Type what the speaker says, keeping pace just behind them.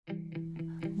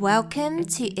Welcome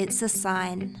to It's a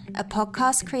Sign, a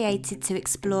podcast created to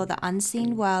explore the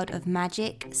unseen world of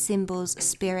magic, symbols,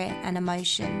 spirit, and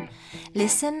emotion.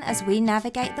 Listen as we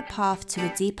navigate the path to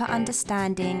a deeper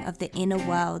understanding of the inner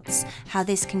worlds, how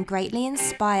this can greatly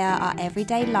inspire our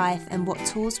everyday life, and what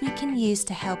tools we can use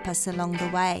to help us along the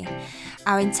way.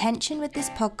 Our intention with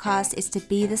this podcast is to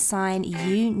be the sign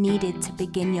you needed to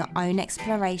begin your own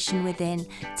exploration within,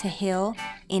 to heal,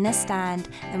 understand,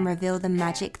 and reveal the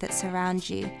magic that surrounds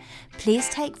you. Please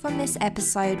take from this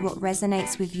episode what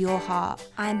resonates with your heart.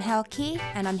 I'm Helki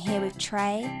and I'm here with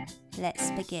Trey.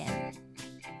 Let's begin.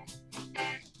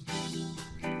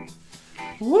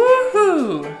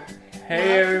 Woohoo!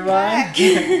 Hey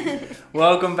everyone.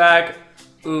 Welcome back.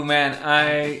 Ooh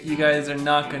man, you guys are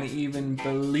not going to even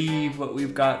believe what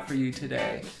we've got for you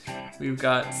today. We've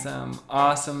got some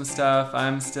awesome stuff.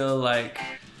 I'm still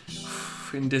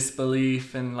in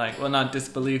disbelief and not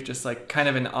disbelief, just kind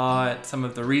of in awe at some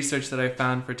of the research that I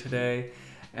found for today.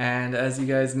 And as you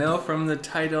guys know from the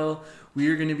title, we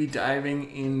are going to be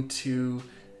diving into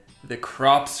the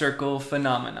crop circle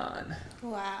phenomenon.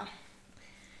 Wow.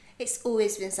 It's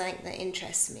always been something that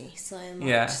interests me so much,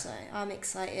 Yeah. So I'm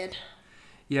excited.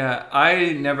 Yeah,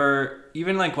 I never,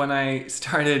 even when I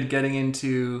started getting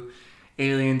into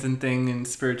aliens and things and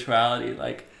spirituality,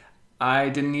 I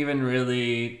didn't even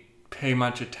really pay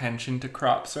much attention to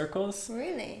crop circles.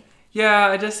 Really? Yeah,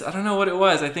 I don't know what it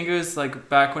was. I think it was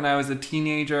back when I was a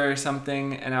teenager or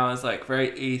something, and I was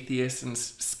very atheist and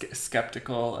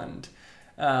skeptical and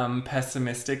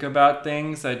pessimistic about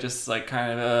things. I just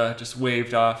just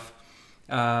waved off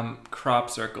crop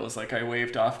circles like I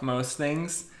waved off most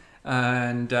things.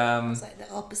 And it's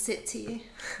the opposite to you.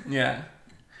 Yeah,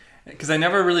 because I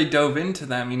never really dove into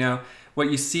them.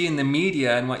 What you see in the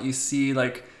media and what you see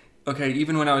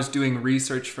even when I was doing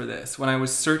research for this, when I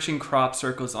was searching crop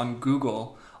circles on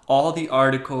Google, all the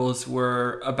articles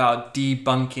were about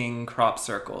debunking crop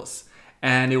circles.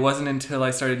 And it wasn't until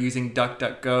I started using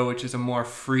DuckDuckGo, which is a more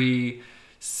free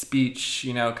speech,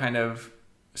 kind of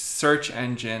search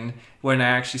engine, when I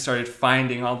actually started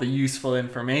finding all the useful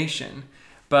information.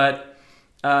 But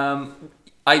I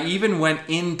even went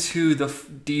into the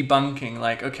debunking,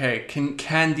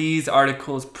 can these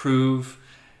articles prove,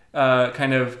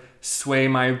 sway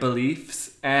my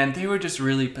beliefs? And they were just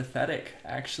really pathetic,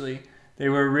 actually. They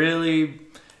were really,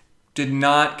 did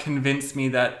not convince me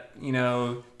that,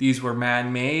 these were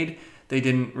man-made. They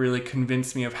didn't really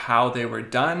convince me of how they were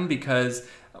done, because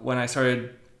when I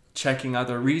started checking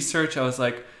other research, I was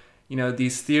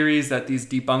these theories that these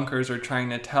debunkers are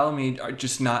trying to tell me are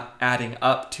just not adding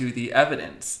up to the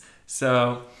evidence.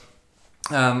 So, we're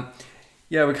kind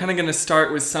of going to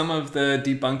start with some of the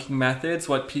debunking methods,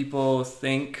 what people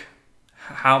think,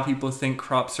 how people think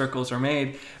crop circles are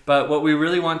made. But what we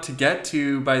really want to get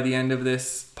to by the end of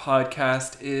this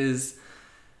podcast is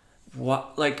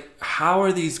how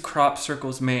are these crop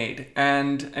circles made?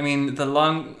 And I mean, the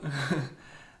long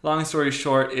story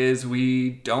short is we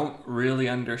don't really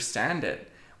understand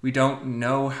it. We don't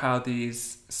know how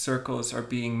these circles are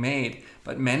being made,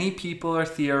 but many people are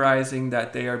theorizing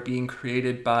that they are being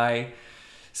created by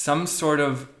some sort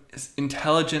of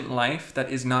intelligent life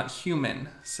that is not human.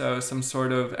 So some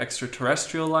sort of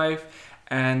extraterrestrial life,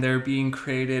 and they're being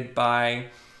created by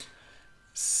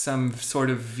some sort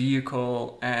of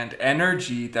vehicle and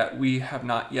energy that we have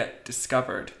not yet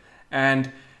discovered.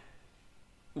 And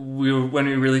when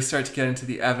we really start to get into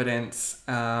the evidence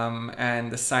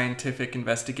and the scientific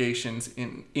investigations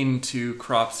into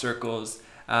crop circles,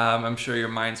 I'm sure your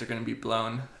minds are going to be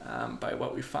blown by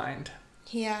what we find.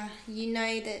 Yeah,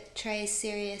 that Trey is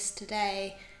serious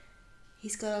today.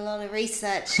 He's got a lot of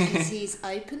research because he's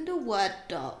opened a Word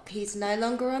doc. He's no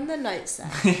longer on the notes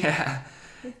app. Yeah.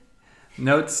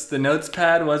 The notes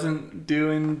pad wasn't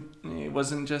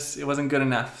good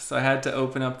enough. So I had to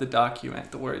open up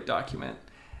the Word document,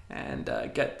 and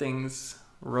get things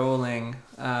rolling.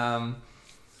 So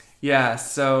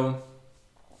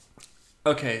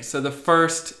the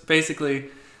first,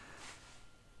 basically,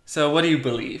 so what do you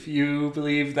believe? You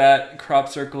believe that crop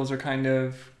circles are kind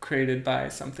of created by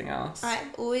something else?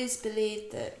 I've always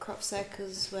believed that crop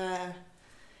circles were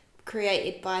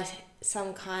created by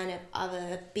some kind of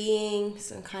other being,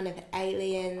 some kind of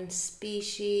alien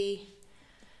species.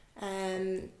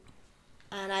 And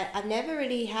I've never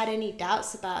really had any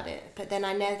doubts about it, but then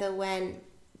I never went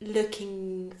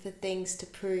looking for things to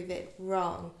prove it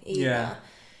wrong either. Yeah.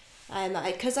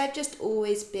 Because I've just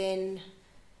always been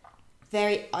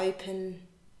very open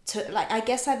to, I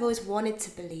guess I've always wanted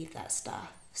to believe that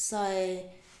stuff. So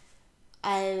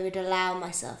I would allow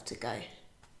myself to go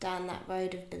down that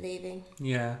road of believing.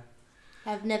 Yeah.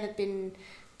 I've never been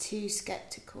too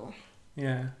skeptical.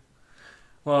 Yeah.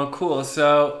 Well, cool.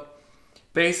 So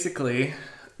basically,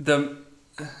 so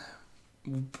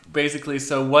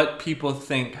what people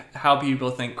think, how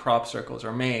people think crop circles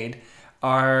are made,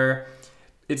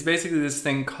 it's basically this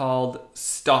thing called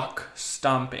stock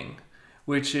stomping,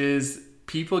 which is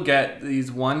people get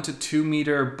these 1 to 2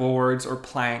 meter boards or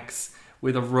planks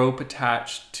with a rope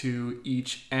attached to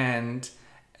each end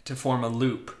to form a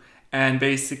loop. And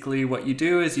basically what you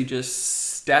do is you just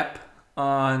step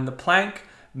on the plank,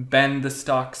 bend the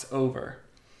stalks over.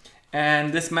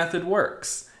 And this method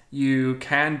works. You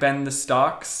can bend the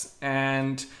stalks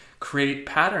and create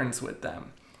patterns with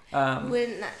them.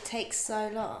 Wouldn't that take so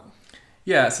long?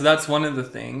 Yeah, so that's one of the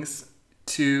things.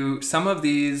 Some of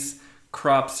these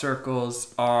crop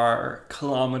circles are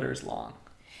kilometers long.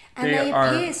 And they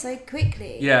appear so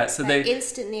quickly. Yeah, so like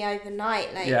instantly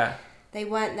overnight. Like, yeah. They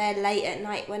weren't there late at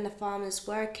night when the farmer's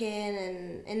working,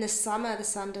 and in the summer the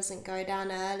sun doesn't go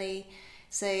down early,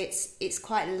 so it's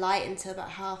quite light until about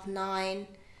 9:30.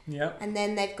 Yeah. And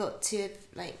then they've got to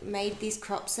like made these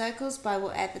crop circles by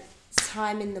whatever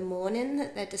time in the morning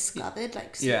that they're discovered,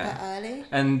 like super early.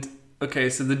 And okay,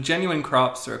 so the genuine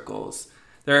crop circles,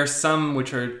 there are some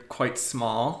which are quite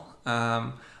small.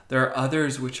 There are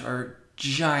others which are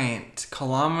giant,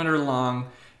 kilometer long,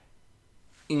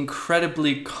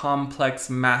 incredibly complex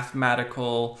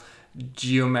mathematical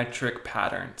geometric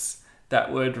patterns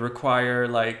that would require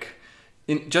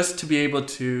just to be able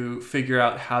to figure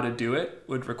out how to do it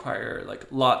would require like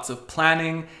lots of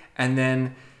planning, and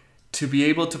then to be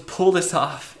able to pull this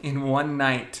off in one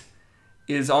night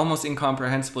is almost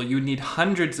incomprehensible. You would need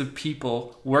hundreds of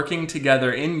people working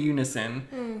together in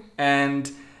unison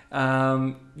and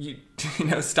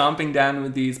stomping down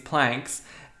with these planks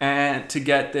and to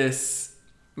get this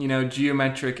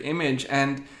geometric image.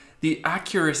 And the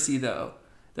accuracy though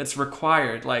that's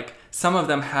required, like some of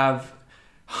them have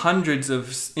hundreds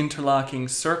of interlocking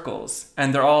circles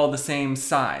and they're all the same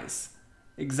size,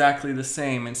 exactly the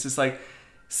same. It's just like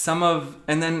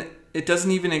and then it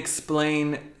doesn't even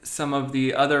explain some of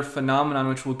the other phenomenon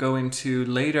which we'll go into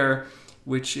later,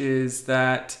 which is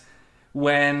that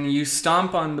when you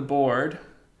stomp on the board,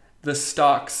 the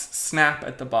stalks snap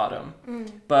at the bottom.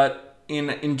 But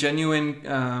in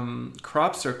genuine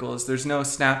crop circles, there's no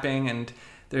snapping, and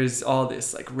there's all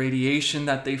this like radiation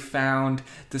that they found.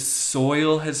 The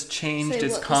soil has changed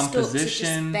its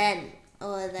composition. The stalks are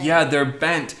just bent, or they're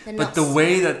bent, but the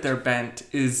way that they're bent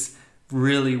is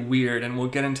really weird, and we'll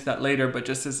get into that later. But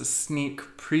just as a sneak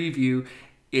preview,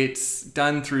 it's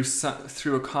done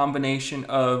through a combination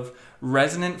of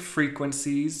resonant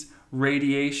frequencies,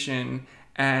 radiation,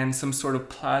 and some sort of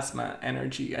plasma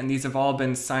energy. And these have all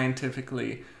been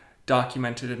scientifically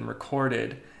documented and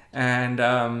recorded. And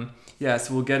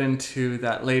so we'll get into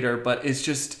that later, but it's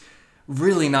just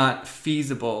really not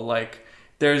feasible. Like,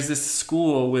 there's this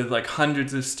school with like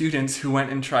hundreds of students who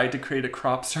went and tried to create a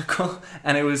crop circle,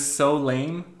 and it was so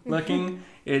lame looking.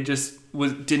 It just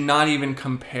did not even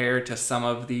compare to some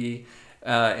of the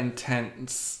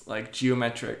intense like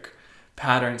geometric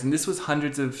patterns. And this was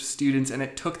hundreds of students, and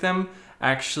it took them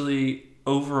actually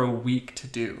over a week to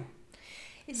do.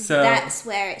 So that's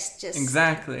where it's just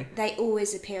exactly they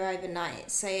always appear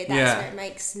overnight, so that's where it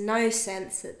makes no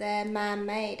sense that they're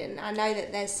man-made. And I know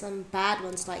that there's some bad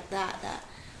ones like that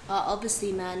are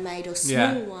obviously man-made, or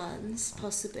small ones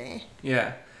possibly.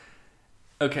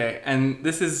 Okay, and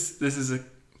this is a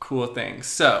cool thing.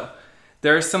 So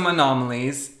there are some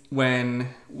anomalies when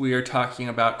we are talking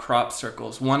about crop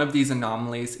circles. One of these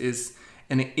anomalies is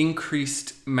an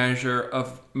increased measure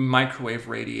of microwave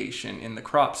radiation in the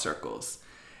crop circles.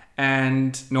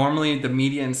 And normally the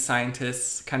media and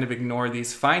scientists kind of ignore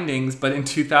these findings, but in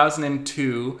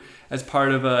 2002, as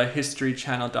part of a History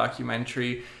Channel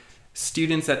documentary,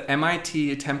 students at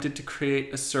MIT attempted to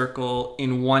create a circle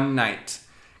in one night,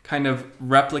 kind of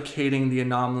replicating the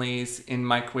anomalies in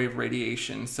microwave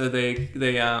radiation. So they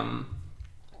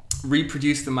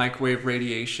reproduced the microwave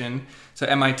radiation. So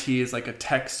MIT is like a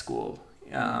tech school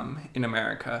in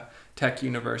America, tech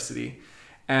university.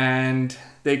 And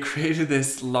they created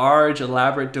this large,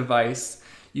 elaborate device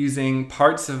using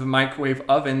parts of microwave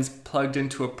ovens plugged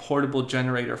into a portable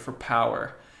generator for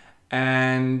power.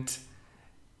 And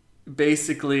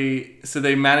basically, so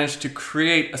they managed to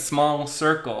create a small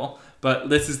circle, but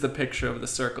this is the picture of the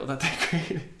circle that they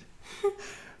created.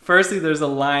 Firstly, there's a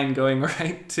line going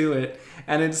right to it,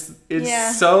 and it's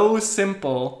so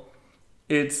simple,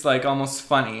 it's like almost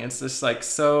funny. It's just like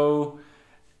so,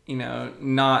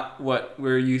 not what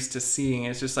we're used to seeing.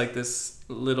 It's just like this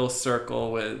little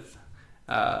circle with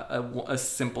a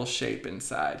simple shape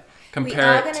inside. We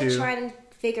are going to try and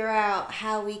figure out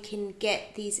how we can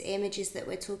get these images that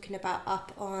we're talking about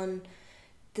up on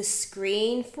the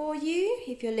screen for you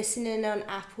if you're listening on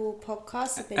Apple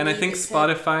Podcasts. And I think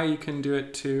Spotify, you can do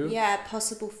it too. Yeah, a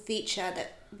possible feature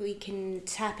that we can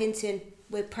tap into, and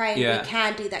we're praying we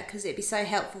can do that, because it'd be so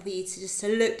helpful for you to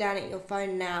look down at your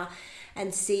phone now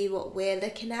and see what we're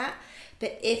looking at.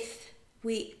 But if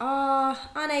we are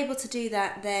unable to do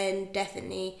that, then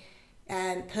definitely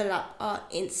pull up our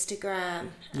Instagram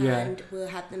and we'll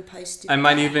have them posted. I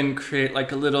might even create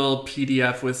like a little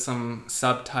PDF with some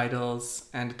subtitles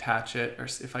and attach it, or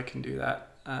if I can do that,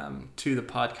 to the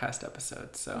podcast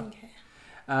episode. So,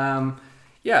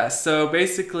 so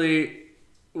basically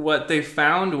what they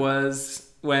found was,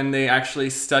 when they actually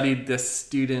studied this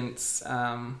student's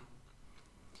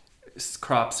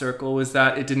crop circle, was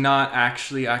that it did not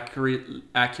actually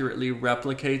accurately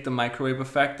replicate the microwave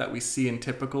effect that we see in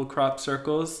typical crop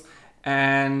circles.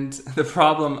 And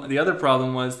the other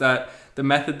problem was that the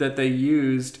method that they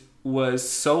used was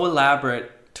so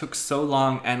elaborate, took so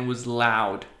long, and was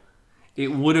loud.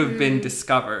 It would have been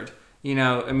discovered,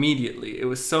 immediately. It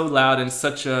was so loud and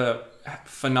such an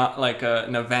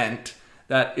event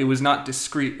that it was not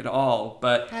discreet at all.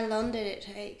 But how long did it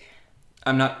take?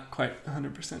 I'm not quite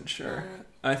 100% sure.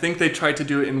 I think they tried to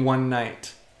do it in one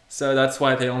night. So that's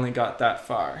why they only got that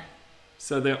far.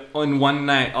 So in one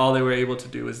night, all they were able to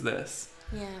do was this.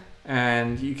 Yeah.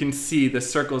 And you can see the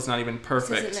circle's not even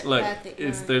perfect. Look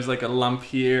perfect, there's like a lump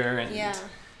here and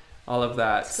all of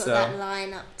that. It's got that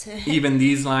line up to even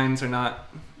these lines are not,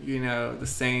 the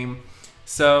same.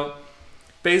 So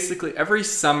basically every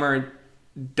summer,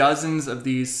 dozens of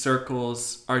these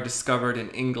circles are discovered in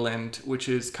England, which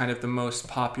is kind of the most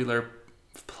popular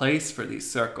place for these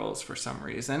circles for some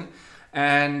reason.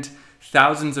 And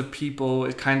thousands of people,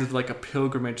 it's kind of like a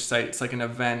pilgrimage site. It's like an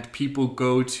event. People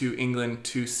go to England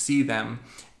to see them.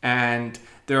 And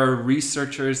there are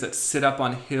researchers that sit up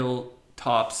on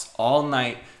hilltops all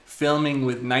night filming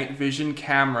with night vision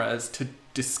cameras to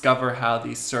discover how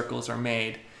these circles are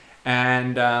made.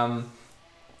 And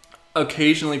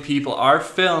occasionally people are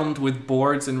filmed with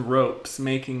boards and ropes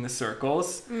making the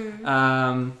circles.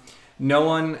 No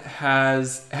one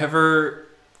has ever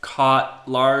caught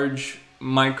large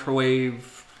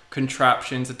microwave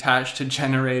contraptions attached to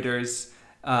generators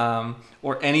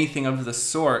or anything of the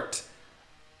sort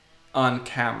on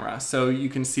camera. So you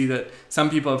can see that some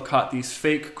people have caught these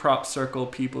fake crop circle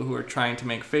people who are trying to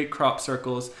make fake crop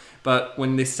circles, but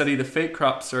when they study the fake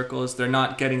crop circles, they're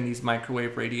not getting these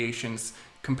microwave radiations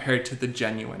compared to the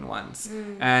genuine ones.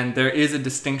 And there is a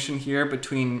distinction here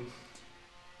between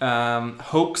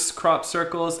hoax crop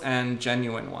circles and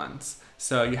genuine ones.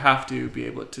 So you have to be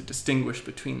able to distinguish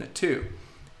between the two.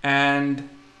 And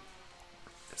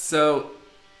so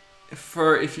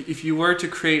if you were to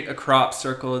create a crop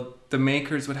circle, the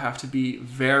makers would have to be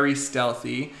very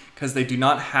stealthy, because they do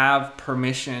not have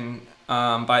permission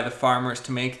by the farmers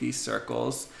to make these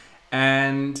circles.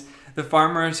 And the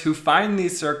farmers who find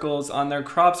these circles on their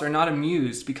crops are not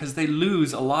amused, because they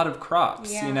lose a lot of crops.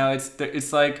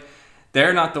 It's like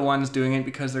they're not the ones doing it,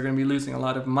 because they're going to be losing a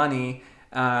lot of money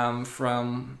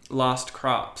from lost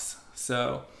crops.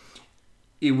 So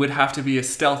it would have to be a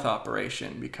stealth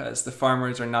operation, because the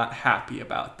farmers are not happy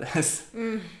about this.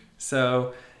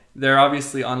 So they're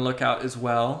obviously on lookout as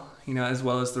well, as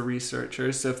well as the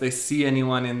researchers. So if they see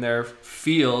anyone in their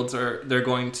fields, or they're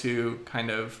going to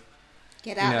kind of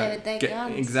get out there with their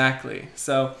guns. Exactly.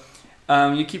 So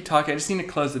you keep talking. I just need to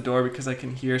close the door because I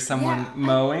can hear someone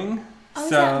mowing. Is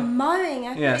that mowing?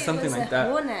 I thought something it was like a that.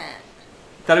 hornet.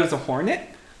 Thought it was a hornet?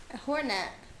 A hornet.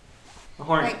 A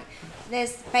hornet. Like,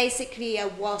 there's basically a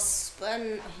wasp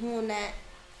and a hornet,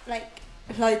 like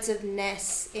loads of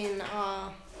nests in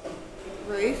our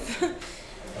roof.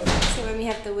 So when we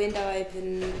have the window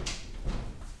open,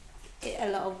 a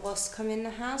lot of wasps come in the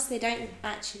house. They don't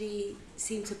actually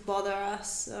seem to bother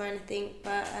us or anything,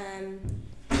 but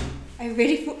I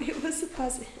really thought it was a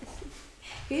buzzard.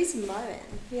 Who's mowing?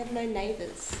 We have no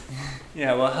neighbours.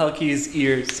 Yeah, well, Helki's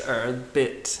ears are a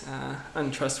bit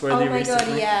untrustworthy recently. Oh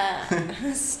my god,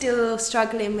 yeah. Still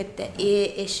struggling with the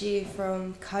ear issue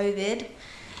from COVID.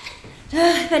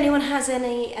 If anyone has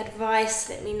any advice,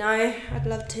 let me know. I'd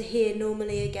love to hear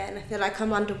normally again. I feel like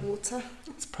I'm underwater.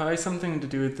 It's probably something to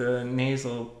do with the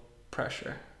nasal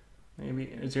pressure. Maybe.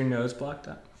 Is your nose blocked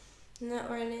up? Not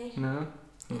really. No?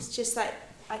 It's just like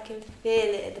I can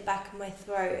feel it at the back of my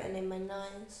throat and in my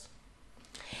nose.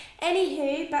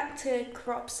 Anywho, back to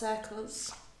crop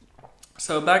circles.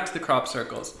 So back to the crop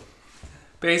circles.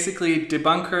 Basically,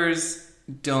 debunkers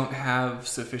don't have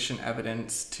sufficient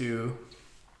evidence to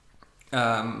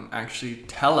actually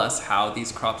tell us how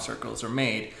these crop circles are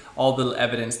made. All the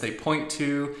evidence they point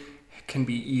to can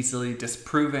be easily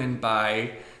disproven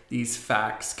by these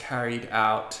facts carried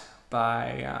out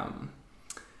by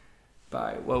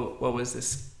what was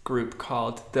this group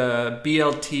called? The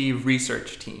BLT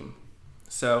research team.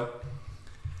 So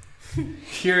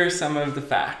here are some of the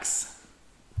facts.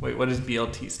 Wait, what does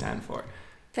BLT stand for?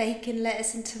 Bacon,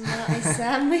 lettuce and tomato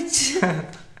sandwich.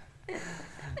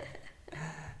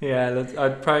 Yeah,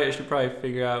 I should probably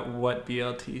figure out what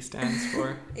BLT stands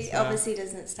for. It obviously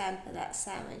doesn't stand for that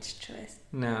sandwich choice.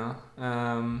 No.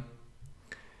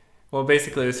 Well,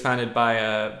 basically, it was founded by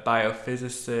a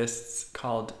biophysicist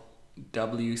called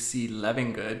W.C.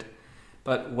 Levengood.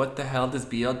 But what the hell does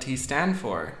BLT stand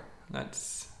for?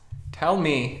 Tell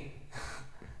me.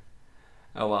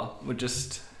 Oh well, we'll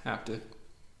just have to.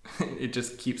 It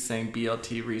just keeps saying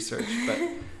BLT research, but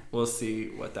we'll see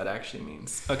what that actually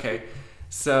means. Okay.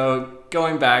 So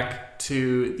going back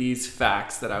to these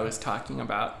facts that I was talking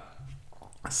about.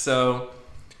 So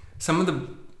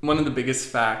one of the biggest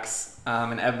facts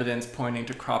and evidence pointing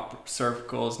to crop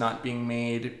circles not being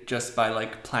made just by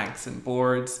like planks and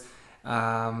boards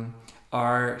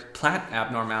are plant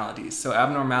abnormalities. So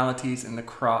abnormalities in the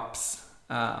crops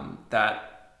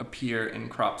that appear in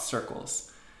crop circles.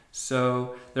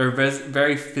 So there are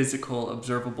very physical,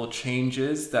 observable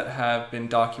changes that have been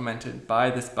documented by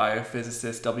this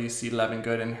biophysicist, W.C.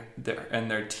 Levengood, and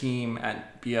their team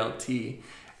at BLT.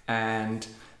 And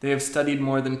they have studied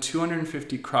more than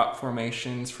 250 crop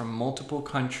formations from multiple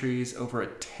countries over a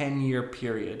 10-year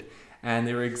period. And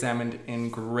they were examined in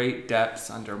great depths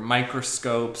under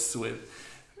microscopes with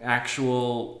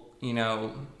actual,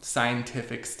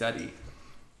 scientific study.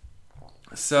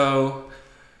 So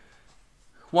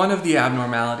one of the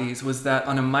abnormalities was that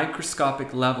on a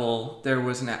microscopic level, there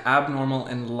was an abnormal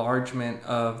enlargement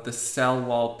of the cell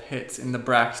wall pits in the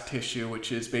Brach's tissue,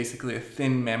 which is basically a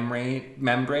thin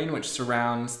membrane which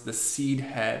surrounds the seed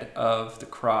head of the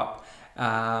crop.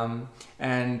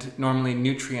 And normally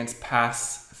nutrients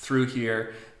pass through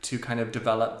here to kind of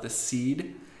develop the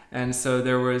seed. And so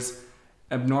there was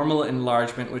abnormal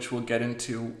enlargement, which we'll get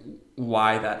into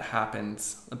why that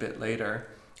happens a bit later.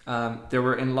 There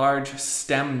were enlarged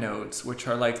stem nodes, which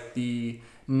are like the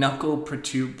knuckle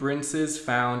protuberances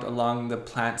found along the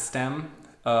plant stem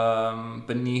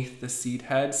beneath the seed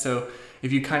head. So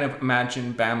if you kind of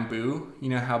imagine bamboo, you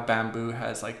know how bamboo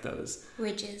has like those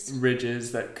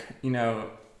ridges that,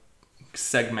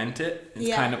 segment it.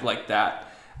 It's kind of like that.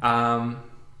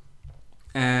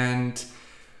 And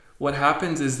what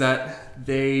happens is that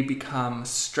they become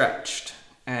stretched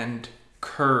and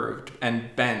curved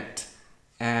and bent.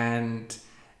 And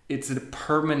it's a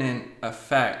permanent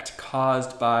effect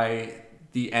caused by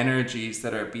the energies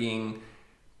that are being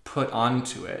put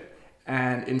onto it.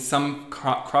 And in some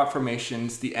crop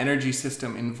formations, the energy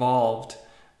system involved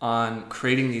on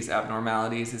creating these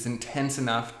abnormalities is intense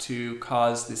enough to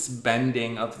cause this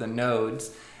bending of the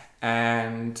nodes.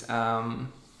 And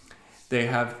they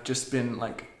have just been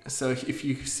like, so if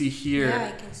you see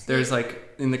here, there's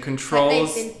like in the controls,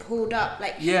 like they've been pulled up.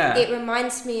 It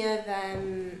reminds me of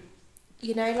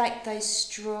like those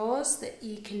straws that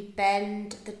you can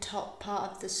bend the top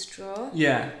part of the straw.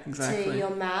 Yeah, exactly. To your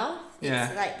mouth.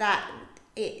 It's like that.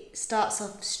 It starts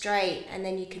off straight and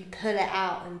then you can pull it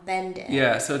out and bend it.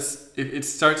 Yeah, so it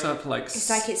starts up like it's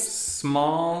like it's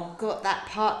small. Got that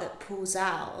part that pulls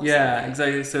out. Yeah,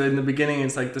 exactly. So in the beginning,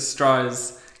 it's like the straw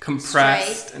is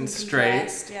compressed and straight.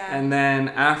 Yeah. And then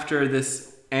after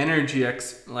this energy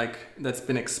that's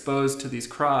been exposed to these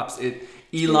crops, it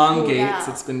elongates.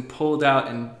 It's been pulled out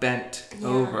and bent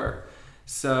over.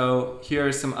 So here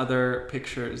are some other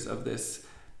pictures of this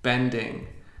bending.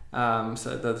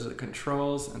 So those are the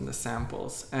controls and the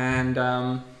samples.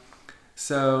 And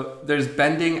so there's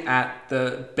bending at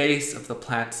the base of the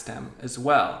plant stem as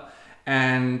well.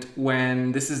 And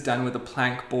when this is done with a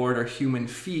plank board or human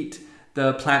feet,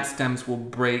 the plant stems will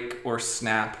break or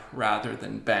snap rather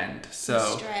than bend.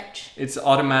 So it's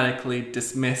automatically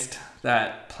dismissed,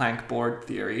 that plank board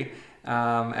theory.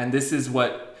 And this is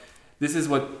what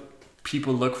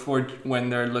people look for when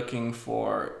they're looking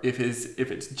for if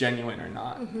it's genuine or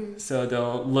not. Mm-hmm. So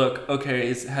they'll look, okay,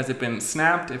 has it been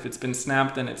snapped? If it's been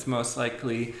snapped, then it's most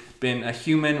likely been a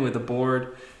human with a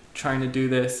board trying to do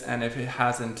this. And if it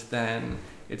hasn't, then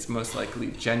it's most likely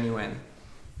genuine.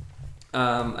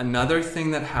 Another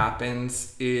thing that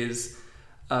happens is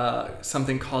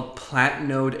something called plant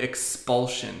node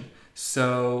expulsion.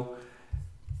 So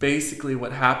basically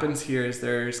what happens here is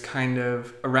there's kind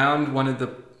of around one of the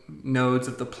nodes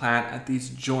of the plant at these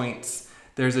joints,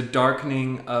 there's a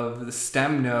darkening of the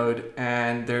stem node,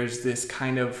 and there's this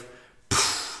kind of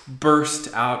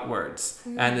burst outwards,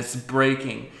 and it's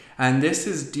breaking. And this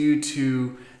is due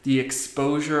to the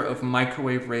exposure of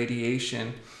microwave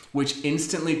radiation, which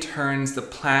instantly turns the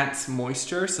plant's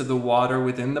moisture, so the water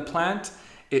within the plant,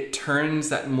 it turns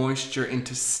that moisture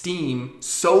into steam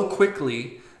so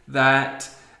quickly that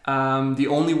the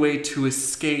only way to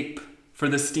escape, for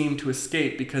the steam to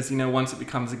escape, because once it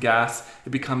becomes a gas, it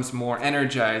becomes more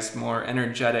energized, more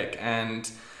energetic, and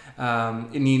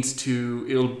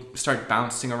it'll start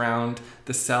bouncing around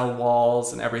the cell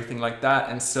walls and everything like that.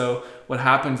 And so what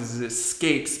happens is it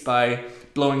escapes by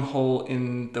blowing a hole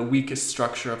in the weakest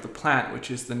structure of the plant, which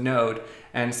is the node.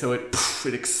 And so it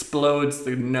explodes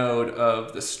the node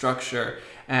of the structure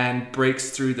and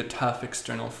breaks through the tough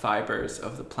external fibers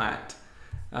of the plant.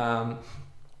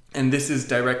 And this is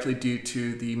directly due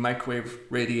to the microwave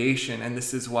radiation, and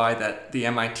this is why that the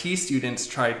MIT students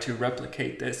tried to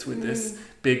replicate this with this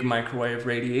big microwave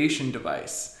radiation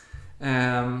device.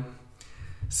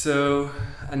 So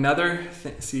another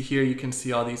thing, see here you can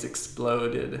see all these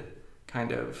exploded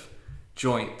kind of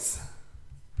joints.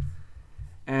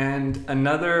 And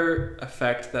another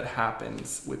effect that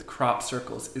happens with crop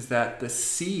circles is that the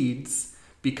seeds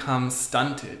become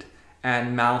stunted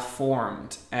and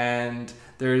malformed, and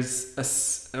there's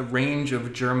a range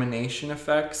of germination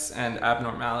effects and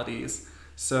abnormalities.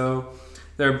 So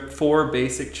there are 4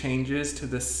 basic changes to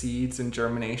the seeds and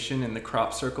germination in the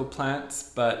crop circle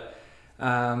plants, but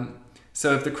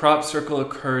so if the crop circle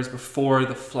occurs before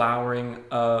the flowering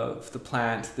of the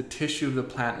plant, the tissue of the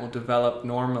plant will develop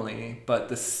normally, but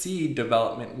the seed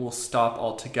development will stop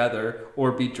altogether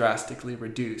or be drastically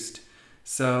reduced.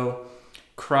 So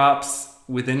crops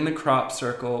within the crop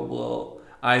circle will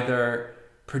either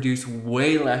produce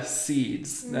way less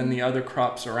seeds than the other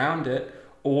crops around it,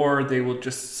 or they will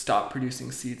just stop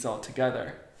producing seeds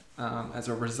altogether as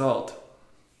a result.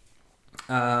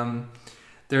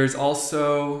 There's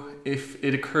also, if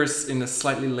it occurs in a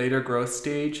slightly later growth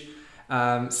stage,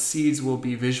 seeds will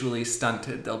be visually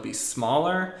stunted. They'll be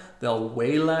smaller, they'll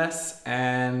weigh less,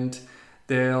 and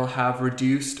they'll have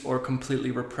reduced or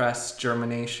completely repressed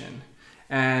germination.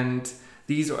 And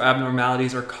these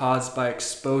abnormalities are caused by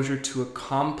exposure to a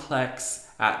complex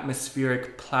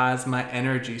atmospheric plasma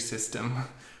energy system,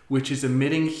 which is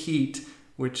emitting heat,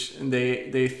 which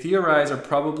they theorize are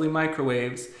probably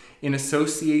microwaves, in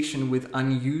association with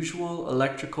unusual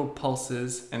electrical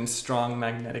pulses and strong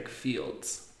magnetic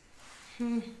fields.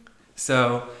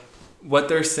 So what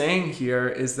they're saying here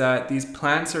is that these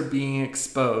plants are being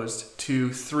exposed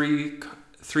to three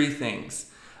things: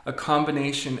 a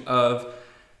combination of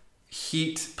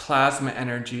heat plasma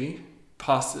energy,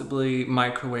 possibly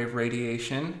microwave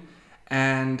radiation,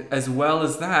 and as well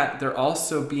as that, they're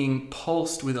also being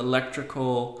pulsed with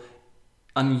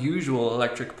unusual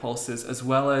electric pulses, as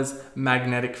well as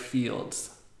magnetic fields.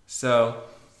 So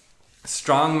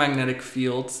strong magnetic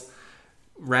fields,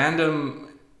 random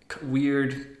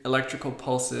weird electrical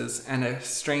pulses, and a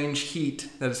strange heat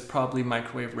that is probably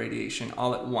microwave radiation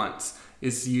all at once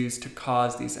is used to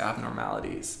cause these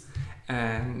abnormalities.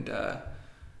 And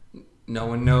no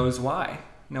one knows why.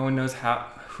 No one knows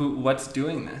what's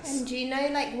doing this. And do you know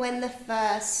when the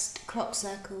first crop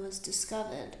circle was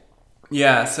discovered?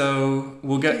 Yeah, so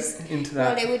we'll get into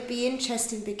that. Well, it would be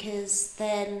interesting because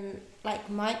then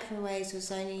microwaves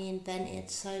was only invented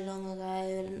so long ago,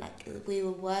 and we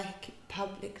were working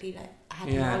publicly,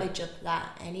 had knowledge of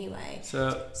that anyway.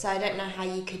 So I don't know how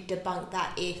you could debunk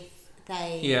that if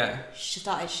they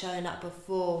started showing up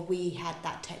before we had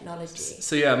that technology.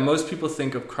 So most people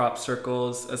think of crop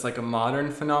circles as a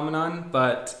modern phenomenon,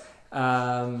 but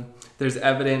there's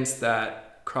evidence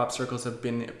that crop circles have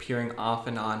been appearing off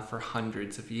and on for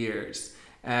hundreds of years.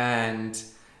 And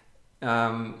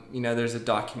there's a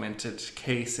documented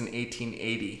case in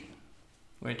 1880,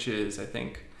 which is, I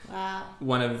think,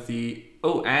 one of the...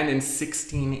 Oh, and in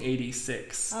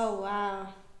 1686. Oh, wow.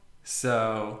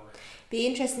 So... Be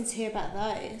interesting to hear about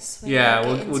those.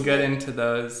 We'll get into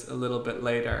those a little bit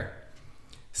later.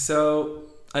 So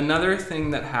another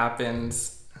thing that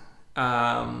happens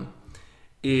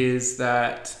is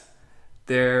that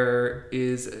there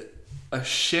is a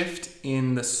shift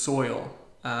in the soil.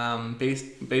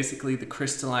 Basically the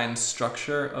crystalline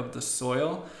structure of the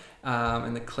soil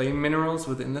and the clay minerals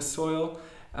within the soil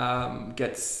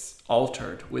gets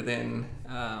altered within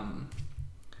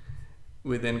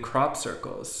crop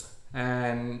circles.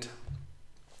 And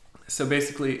so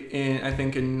basically in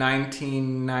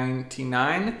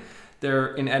 1999,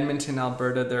 in Edmonton,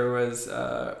 Alberta, there was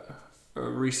a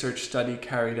research study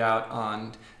carried out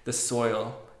on the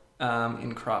soil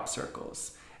in crop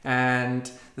circles.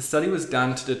 And the study was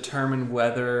done to determine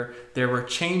whether there were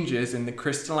changes in the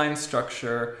crystalline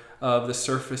structure of the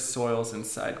surface soils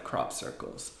inside crop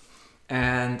circles.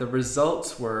 And the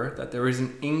results were that there was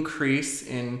an increase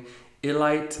in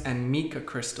illite and mica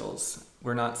crystals.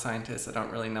 We're not scientists, I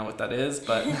don't really know what that is,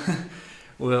 but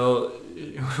we'll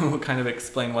kind of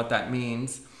explain what that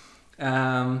means.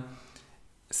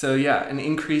 So yeah, an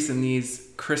increase in these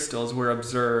crystals were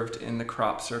observed in the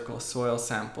crop circle soil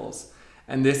samples.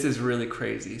 And this is really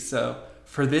crazy. So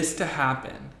for this to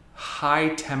happen, high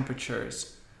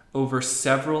temperatures over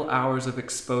several hours of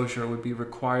exposure would be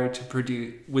required to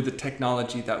produce, with the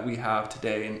technology that we have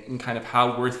today and kind of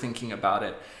how we're thinking about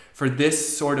it. For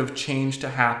this sort of change to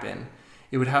happen,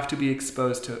 it would have to be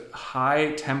exposed to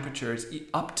high temperatures,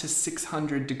 up to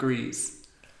 600 degrees.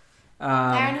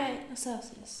 Fahrenheit or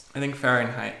Celsius? I think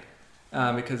Fahrenheit,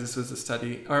 because this was a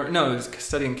study, or no, it was a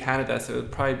study in Canada, so it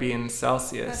would probably be in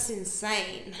Celsius. That's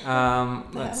insane.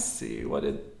 Let's see, what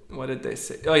did they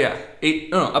say? Oh yeah,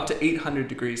 up to 800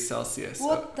 degrees Celsius.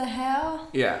 What the hell?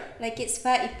 Yeah. Like it's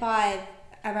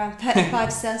around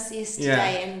 35 Celsius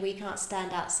today, and we can't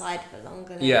stand outside for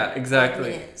longer than 5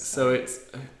 minutes. So it's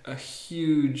a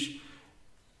huge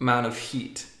amount of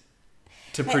heat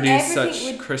to produce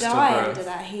such crystal growth. Under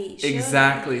that heat,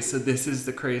 exactly. So this is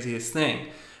the craziest thing.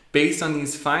 Based on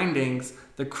these findings,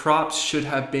 the crops should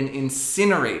have been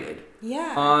incinerated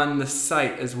on the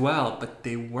site as well, but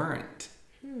they weren't.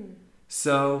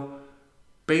 So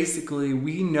basically,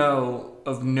 we know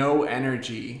of no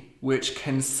energy which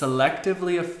can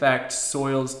selectively affect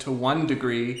soils to 1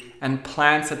 degree and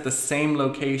plants at the same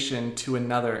location to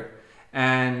another.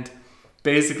 And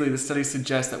basically, the study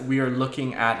suggests that we are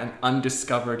looking at an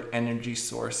undiscovered energy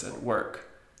source at work.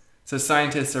 So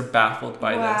scientists are baffled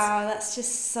by this. Wow, that's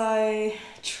just so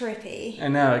trippy. I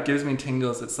know, it gives me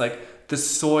tingles. It's like the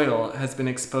soil has been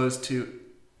exposed to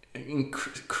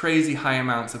crazy high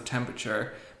amounts of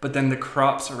temperature, but then the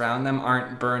crops around them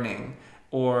aren't burning,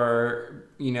 or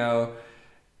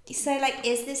So like,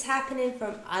 is this happening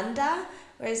from under,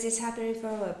 or is this happening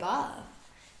from above?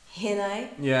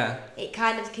 Yeah, it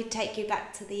kind of could take you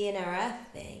back to the inner earth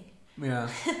thing. Yeah.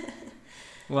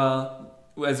 Well,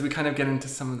 as we kind of get into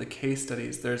some of the case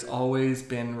studies, there's always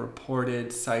been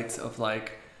reported sites of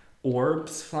like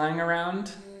orbs flying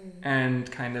around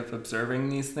and kind of observing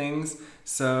these things.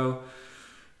 So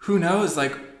who knows,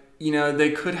 like,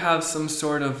 they could have some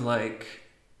sort of like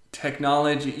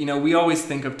technology. We always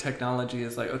think of technology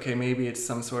as like, okay, maybe it's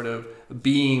some sort of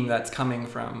beam that's coming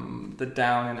from the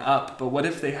down and up. But what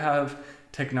if they have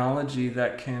technology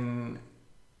that can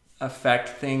affect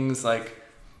things like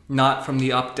not from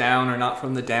the up down, or not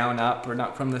from the down up, or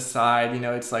not from the side?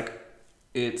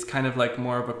 It's kind of like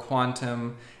more of a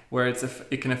quantum, where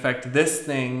it can affect this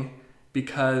thing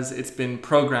because it's been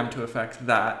programmed to affect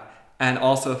that, and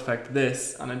also affect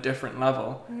this on a different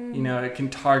level. It can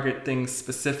target things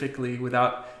specifically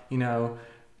without,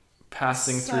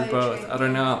 passing through both. Tricky. I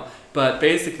don't know. But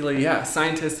basically, yeah,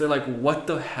 scientists are like, what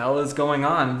the hell is going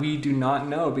on? We do not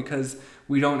know, because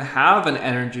we don't have an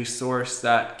energy source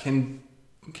that can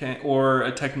or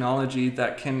a technology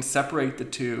that can separate the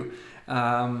two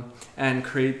and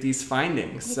create these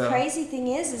findings. The crazy thing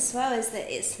is as well is that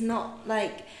it's not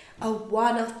like a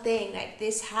one-off thing. Like,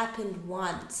 this happened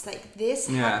once. Like, this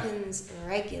happens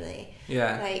regularly.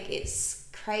 Yeah. Like, it's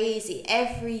crazy.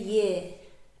 Every year,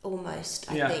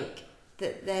 almost, I think,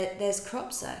 that there's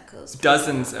crop circles.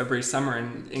 Dozens every summer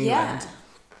in England. Yeah.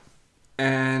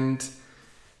 And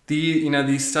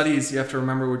these studies, you have to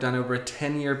remember, were done over a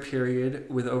 10-year period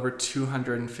with over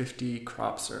 250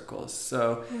 crop circles.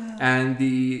 So, and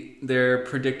their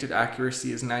predicted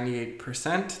accuracy is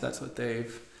 98%. That's what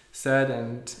they've said,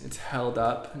 and it's held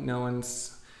up. No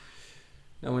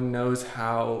one knows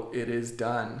how it is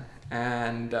done.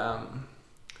 And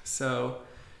so,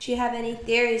 do you have any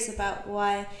theories about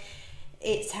why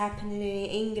it's happening in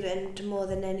England more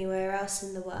than anywhere else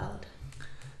in the world?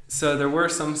 So there were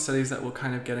some studies that we'll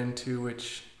kind of get into,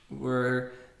 which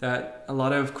were that a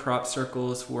lot of crop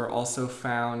circles were also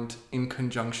found in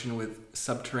conjunction with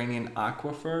subterranean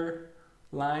aquifer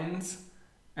lines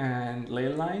and ley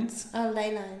lines. Oh,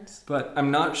 ley lines. But I'm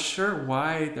not sure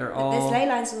why they're all... There's ley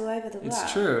lines all over the world.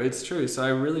 It's true. So I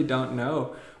really don't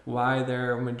know why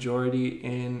they're a majority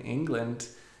in England.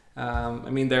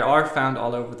 They are found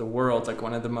all over the world. Like,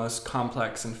 one of the most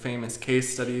complex and famous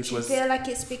case studies was... Do you feel like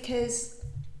it's because...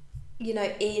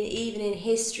 even in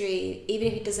history, even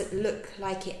if it doesn't look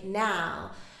like it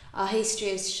now, our history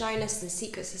has shown us, the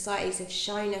secret societies have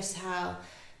shown us how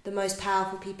the most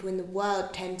powerful people in the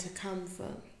world tend to come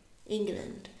from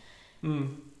England.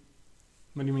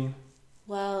 What do you mean?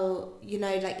 well, you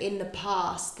know, like in the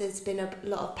past, there's been a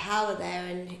lot of power there,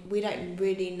 and we don't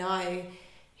really know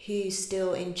who's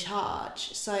still in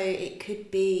charge. So it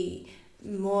could be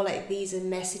more like these are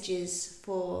messages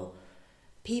for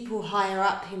people higher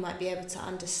up who might be able to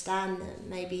understand them.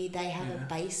 Maybe they have a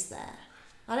base there.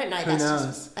 I don't know. Who That's knows?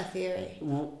 just a theory.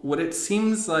 What it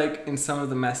seems like in some of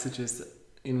the messages,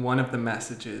 in one of the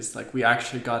messages, like we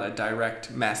actually got a direct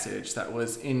message that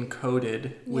was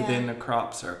encoded within a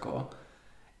crop circle.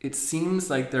 It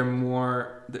seems like they're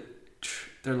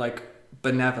like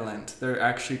benevolent. They're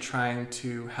actually trying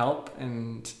to help,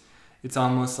 and it's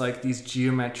almost like these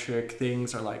geometric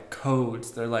things are like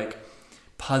codes. They're like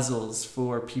puzzles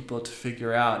for people to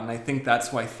figure out, and I think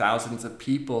that's why thousands of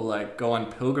people like go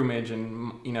on pilgrimage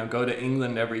and, you know, go to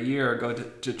England every year or go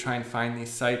to try and find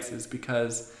these sites, is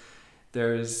because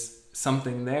there's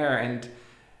something there. And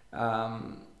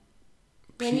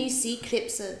when you see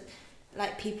clips of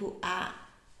like people at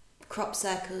crop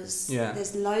circles,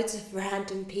 there's loads of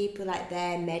random people like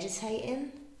there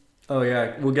meditating. Oh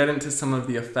yeah, we'll get into some of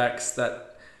the effects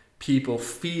that people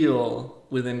feel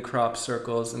within crop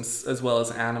circles, and as well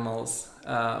as animals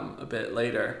a bit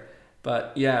later.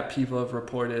 But yeah, people have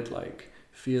reported like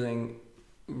feeling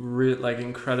like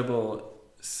incredible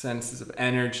senses of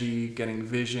energy, getting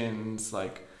visions,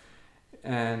 like,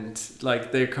 and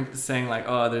like they're saying like,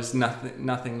 oh, there's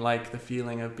nothing like the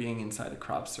feeling of being inside a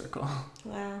crop circle.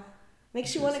 Wow.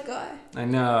 Makes you want to go. I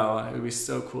know. It would be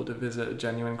so cool to visit a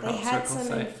genuine crop circle site. They had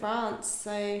some in France,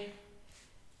 so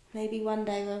maybe one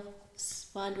day we'll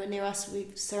find one near us.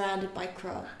 We're surrounded by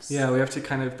crops. Yeah, we have to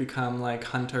kind of become like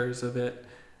hunters of it.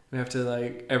 We have to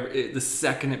like, the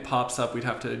second it pops up, we'd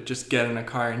have to just get in a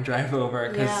car and drive over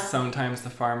it, because sometimes the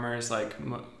farmers like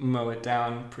mow it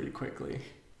down pretty quickly.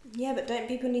 Yeah, but don't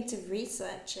people need to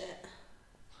research it?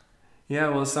 Yeah,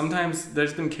 well, sometimes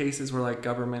there's been cases where like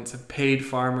governments have paid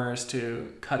farmers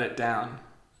to cut it down,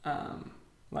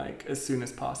 like as soon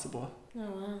as possible. Oh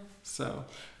wow! So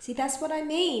see, that's what I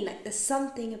mean. Like, there's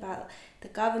something about the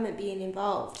government being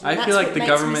involved. I feel like the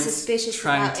government's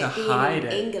trying to hide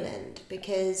it. England,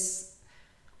 because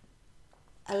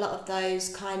a lot of those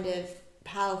kind of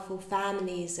powerful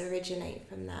families originate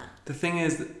from that. The thing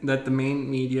is that the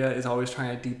main media is always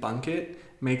trying to debunk it.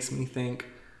 Makes me think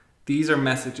these are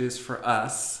messages for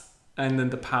us, and then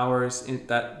the powers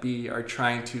that be are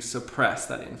trying to suppress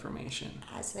that information.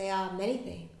 As they are many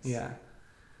things. Yeah.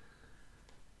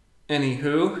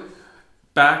 Anywho,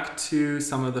 back to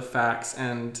some of the facts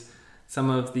and some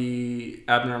of the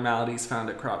abnormalities found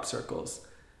at crop circles.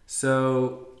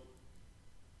 So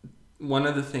one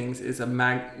of the things is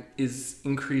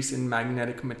increase in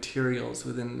magnetic materials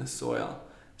within the soil.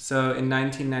 So in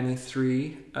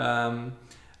 1993,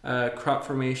 a crop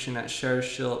formation at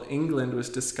Shershil, England, was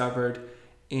discovered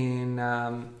in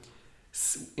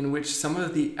which some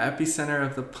of the epicenter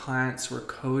of the plants were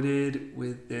coated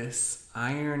with this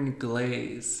iron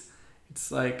glaze.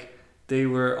 It's like they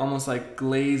were almost like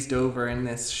glazed over in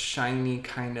this shiny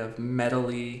kind of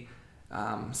metally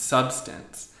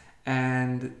substance,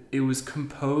 and it was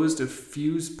composed of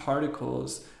fused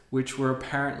particles which were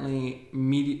apparently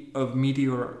of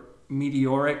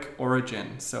meteoric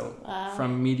origin, so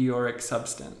from meteoric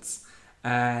substance.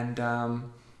 And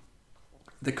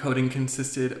the coating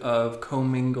consisted of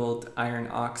commingled iron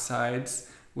oxides,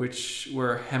 which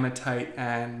were hematite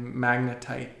and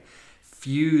magnetite,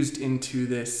 fused into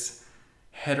this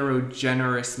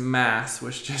heterogeneous mass,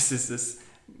 which just is this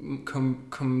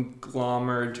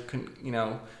conglomerate,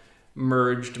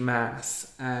 merged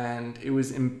mass, and it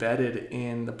was embedded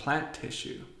in the plant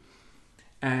tissue.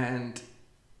 And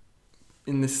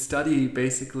in the study,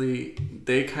 basically,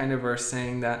 they kind of are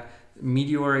saying that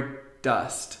meteoric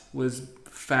dust was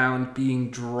found being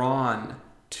drawn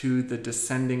to the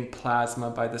descending plasma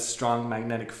by the strong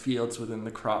magnetic fields within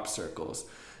the crop circles.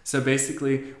 So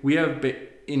basically, we have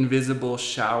invisible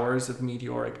showers of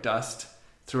meteoric dust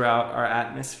throughout our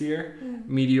atmosphere.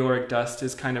 Meteoric dust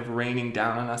is kind of raining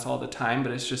down on us all the time,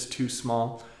 but it's just too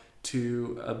small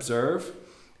to observe.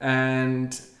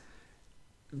 And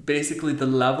basically, the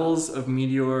levels of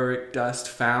meteoric dust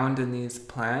found in these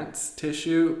plants'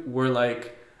 tissue were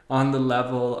like on the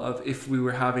level of if we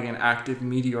were having an active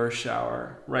meteor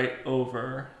shower right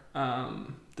over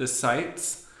the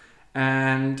sites.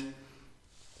 And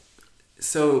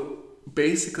so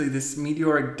basically, this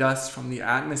meteoric dust from the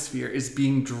atmosphere is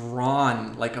being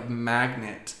drawn like a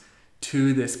magnet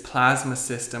to this plasma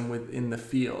system within the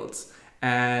fields.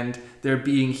 And they're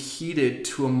being heated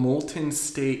to a molten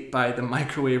state by the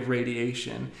microwave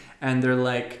radiation. And they're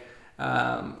like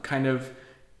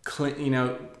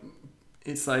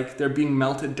it's like they're being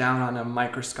melted down on a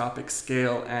microscopic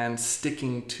scale and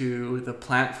sticking to the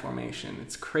plant formation.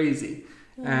 It's crazy.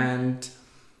 And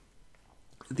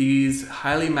these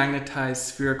highly magnetized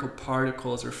spherical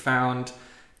particles are found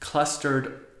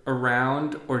clustered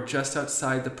around or just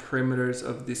outside the perimeters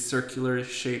of the circular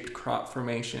shaped crop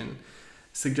formation,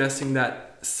 suggesting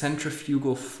that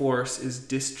centrifugal force is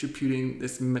distributing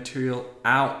this material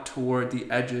out toward the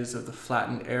edges of the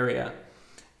flattened area.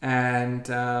 And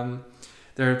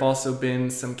there have also been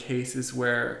some cases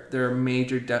where there are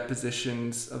major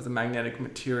depositions of the magnetic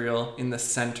material in the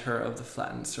center of the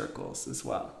flattened circles as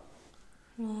well.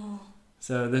 Wow.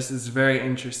 So this is very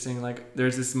interesting. Like,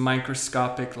 there's this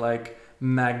microscopic like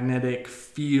magnetic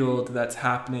field that's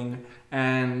happening,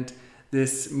 and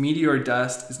this meteor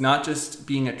dust is not just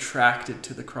being attracted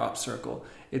to the crop circle,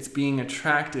 it's being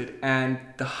attracted, and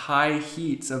the high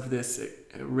heats of this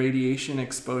radiation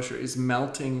exposure is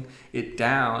melting it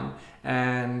down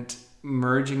and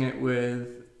merging it with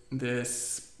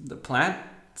the plant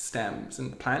stems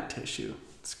and the plant tissue.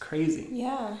 It's crazy.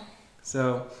 Yeah.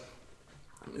 So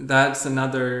that's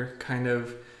another kind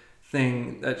of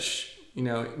thing that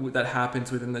that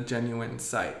happens within the genuine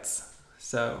sites.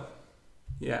 So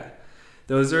yeah,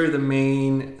 those are the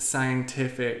main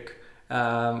scientific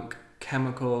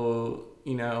chemical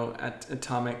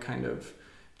atomic kind of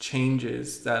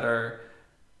changes that are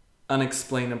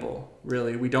unexplainable,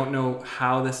 really. We don't know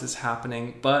how this is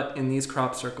happening, but in these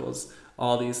crop circles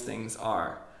all these things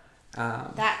are.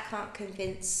 That can't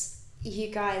convince you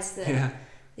guys that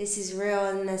this is real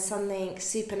and there's something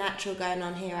supernatural going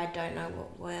on here. I don't know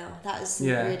what will. That is some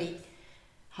really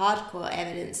hardcore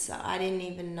evidence that I didn't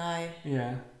even know.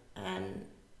 Yeah. And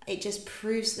it just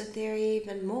proves the theory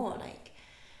even more. Like,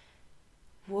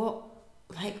 what?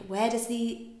 Like, where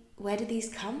do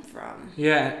these come from?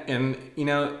 Yeah, and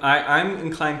I'm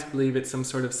inclined to believe it's some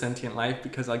sort of sentient life,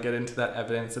 because I'll get into that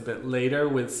evidence a bit later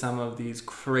with some of these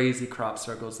crazy crop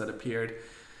circles that appeared.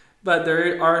 But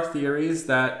there are theories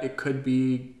that it could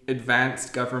be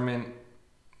advanced government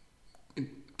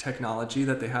technology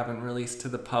that they haven't released to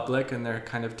the public, and they're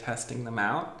kind of testing them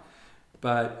out.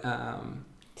 But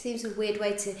seems a weird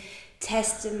way to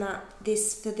test them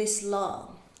for this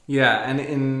long. Yeah, and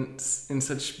in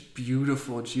such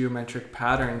beautiful geometric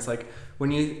patterns. Like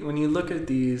when you look at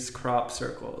these crop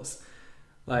circles,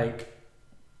 like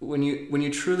when you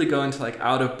truly go into like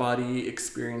out of body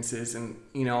experiences and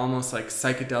almost like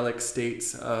psychedelic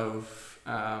states of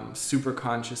super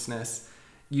consciousness,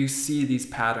 you see these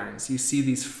patterns, you see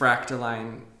these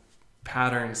fractaline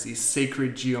patterns, these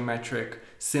sacred geometric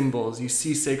symbols. You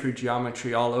see sacred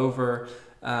geometry all over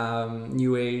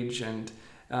New Age and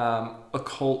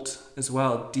occult as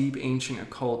well, deep ancient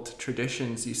occult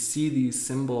traditions. You see these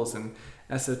symbols and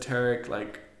esoteric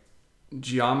like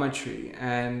geometry,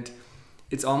 and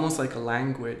it's almost like a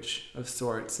language of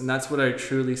sorts. And that's what I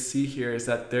truly see here, is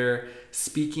that they're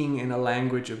speaking in a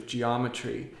language of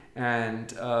geometry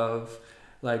and of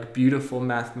like beautiful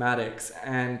mathematics.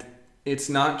 And it's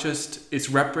not just, it's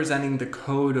representing the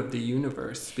code of the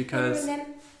universe, because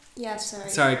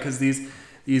because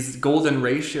these golden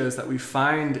ratios that we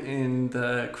find in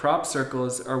the crop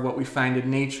circles are what we find in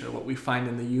nature, what we find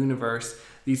in the universe.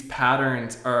 These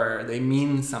patterns they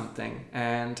mean something.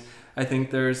 And I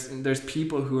think there's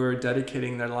people who are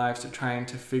dedicating their lives to trying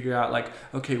to figure out, like,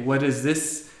 okay, what is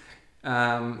this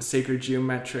sacred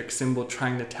geometric symbol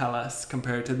trying to tell us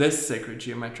compared to this sacred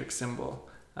geometric symbol?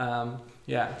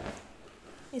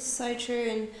 It's so true.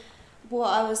 And what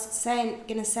I was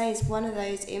gonna say is one of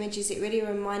those images, it really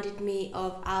reminded me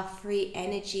of our free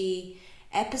energy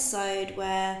episode,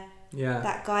 where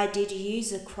that guy did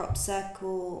use a crop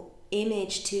circle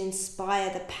image to inspire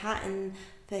the pattern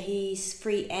for his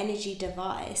free energy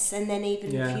device. And then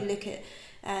even if you look at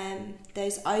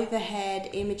those overhead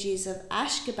images of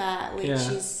Ashgabat, which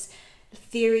is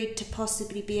theoried to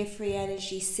possibly be a free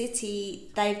energy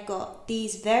city, they've got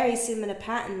these very similar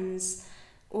patterns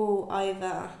all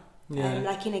over,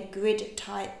 like in a grid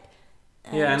type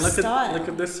and look style. Look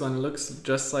at this one. It looks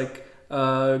just like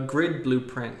a grid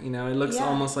blueprint. It looks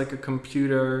almost like a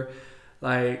computer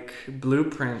like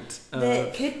blueprint.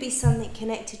 There could be something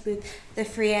connected with the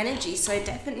free energy. So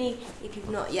definitely, if you've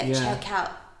not yet, check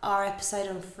out our episode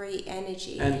on free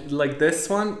energy. And like this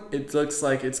one, it looks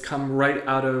like it's come right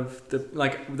out of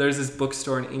there's this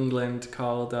bookstore in England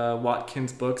called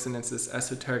Watkins Books, and it's this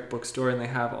esoteric bookstore, and they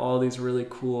have all these really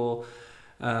cool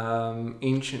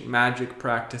ancient magic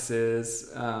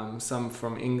practices, some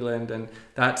from England, and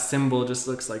that symbol just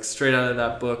looks like straight out of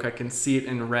that book. I can see it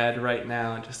in red right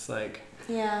now, just like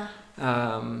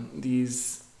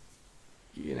these,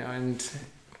 and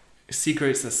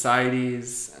secret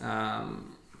societies,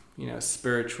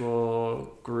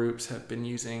 spiritual groups have been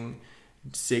using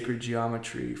sacred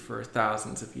geometry for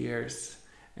thousands of years.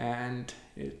 And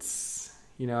it's,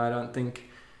 I don't think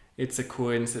it's a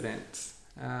coincidence.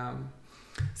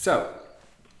 So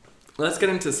let's get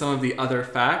into some of the other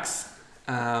facts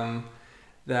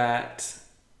that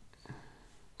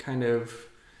kind of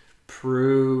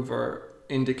prove or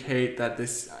indicate that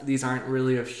these aren't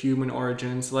really of human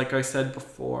origins. Like I said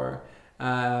before,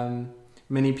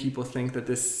 many people think that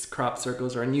this crop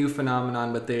circles are a new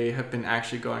phenomenon, but they have been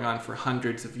actually going on for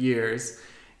hundreds of years.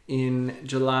 In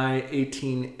July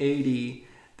 1880,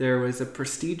 there was a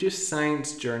prestigious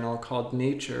science journal called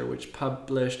Nature, which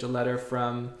published a letter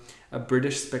from a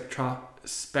British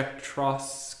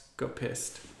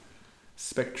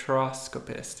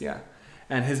spectroscopist, yeah.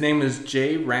 And his name was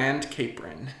J. Rand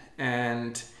Capron.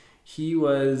 And he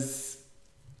was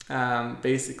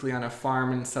basically on a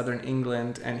farm in southern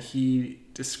England, and he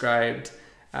described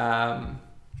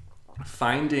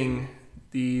finding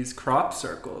these crop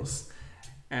circles.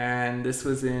 And this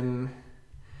was and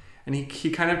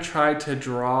he kind of tried to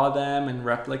draw them and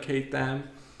replicate them,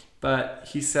 but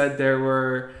he said there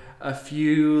were a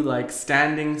few like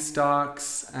standing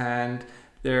stalks, and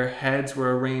their heads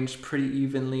were arranged pretty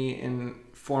evenly in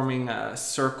forming a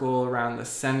circle around the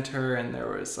center, and there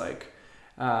was like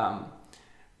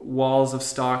walls of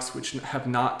stalks which have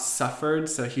not suffered.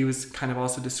 So he was kind of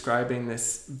also describing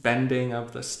this bending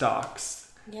of the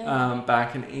stalks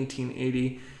back in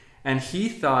 1880. And he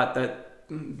thought that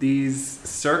these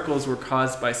circles were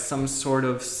caused by some sort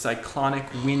of cyclonic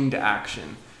wind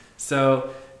action.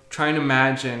 So trying to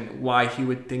imagine why he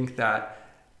would think that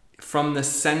from the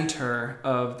center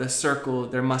of the circle,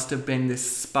 there must have been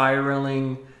this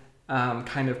spiraling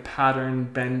kind of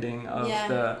pattern bending of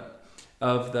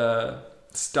the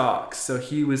stalks. So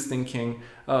he was thinking,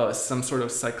 some sort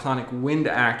of cyclonic wind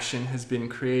action has been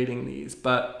creating these.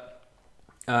 But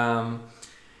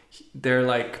they're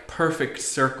like perfect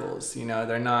circles,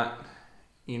 they're not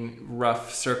in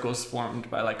rough circles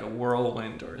formed by like a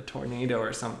whirlwind or a tornado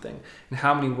or something. And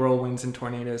how many whirlwinds and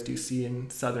tornadoes do you see in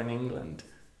southern England?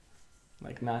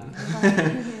 Like none.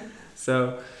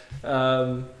 So,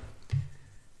 in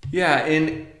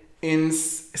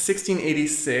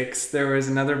 1686, there was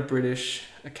another British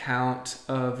account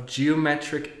of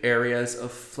geometric areas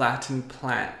of flattened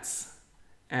plants.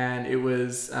 And it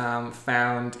was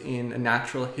found in a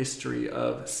natural history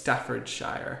of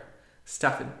Staffordshire.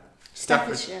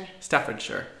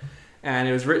 And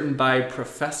it was written by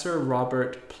Professor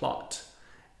Robert Plot.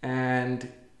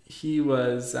 And he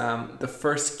was the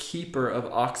first keeper of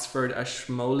Oxford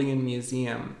Ashmolean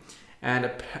Museum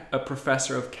and a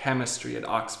professor of chemistry at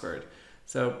Oxford.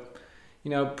 So,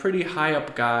 pretty high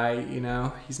up guy,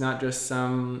 he's not just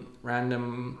some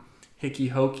random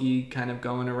hickey-hokey kind of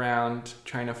going around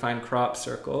trying to find crop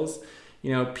circles.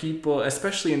 People,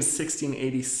 especially in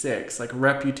 1686, like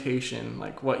reputation,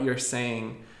 like what you're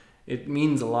saying, it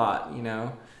means a lot,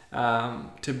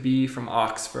 to be from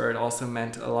Oxford also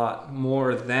meant a lot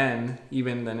more then,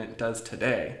 even than it does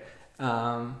today.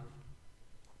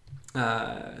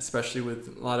 Especially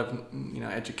with a lot of,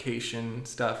 education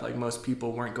stuff. Like most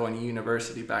people weren't going to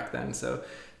university back then. So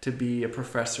to be a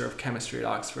professor of chemistry at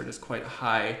Oxford is quite a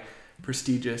high,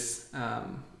 prestigious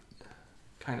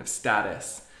kind of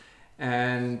status.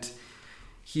 And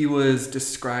he was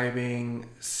describing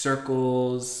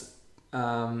circles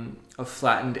of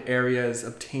flattened areas,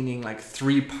 obtaining like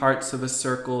 3 parts of a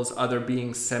circles, other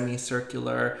being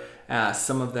semicircular,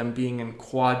 some of them being in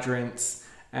quadrants.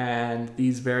 And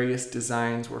these various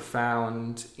designs were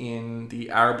found in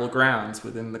the arable grounds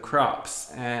within the crops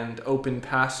and open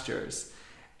pastures.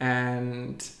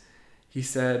 And he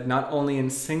said not only in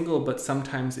single, but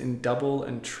sometimes in double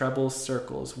and treble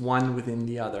circles, one within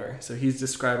the other. So he's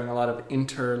describing a lot of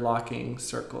interlocking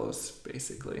circles,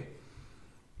 basically.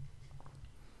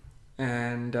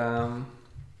 And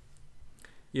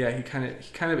he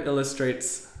kind of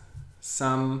illustrates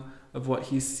some of what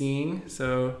he's seeing.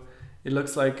 So it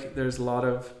looks like there's a lot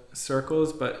of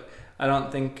circles, but I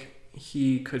don't think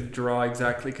he could draw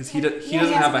exactly because he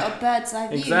doesn't have a bird's eye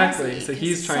view. Exactly. So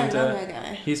he's trying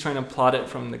to plot it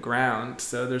from the ground.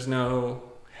 So there's no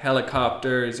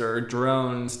helicopters or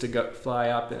drones to fly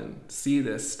up and see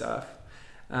this stuff.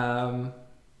 And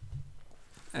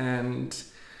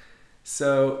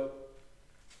so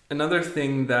another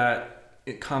thing that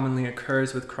it commonly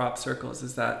occurs with crop circles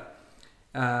is that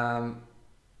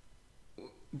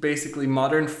basically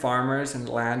modern farmers and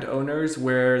landowners,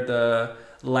 where the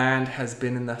land has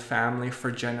been in the family for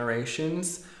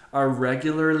generations, are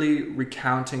regularly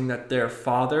recounting that their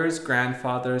fathers,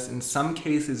 grandfathers, in some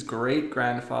cases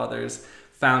great-grandfathers,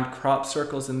 found crop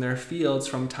circles in their fields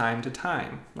from time to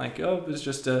time. Like, it was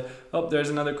just there's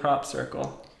another crop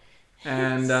circle.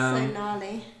 And so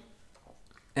gnarly.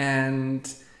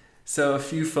 And so a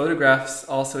few photographs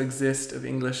also exist of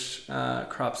English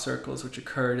crop circles, which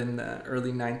occurred in the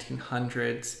early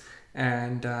 1900s.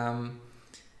 And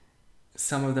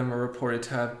some of them are reported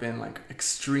to have been like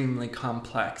extremely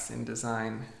complex in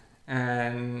design.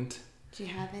 And do you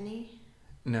have any?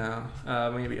 No,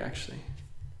 maybe actually.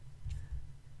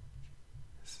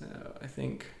 So I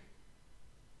think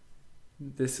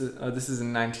this is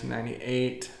in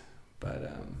 1998,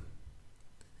 but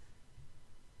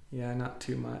yeah, not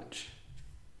too much.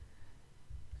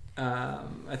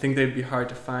 I think they'd be hard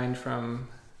to find from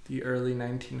the early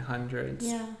 1900s.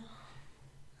 Yeah.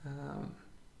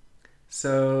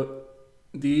 So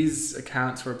these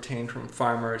accounts were obtained from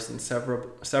farmers in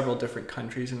several different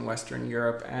countries in Western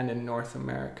Europe and in North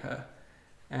America.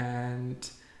 And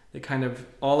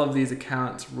all of these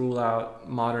accounts rule out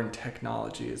modern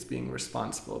technology as being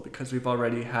responsible, because we've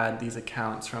already had these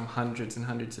accounts from hundreds and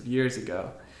hundreds of years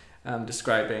ago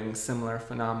describing similar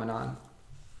phenomenon.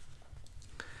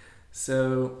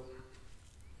 So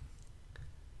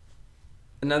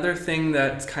another thing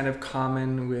that's kind of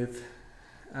common with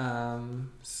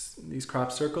these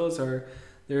crop circles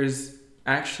there's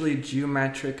actually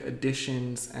geometric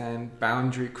additions and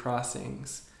boundary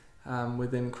crossings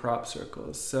within crop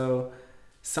circles. So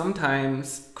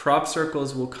sometimes crop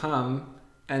circles will come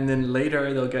and then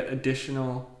later they'll get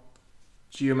additional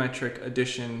geometric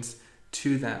additions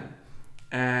to them,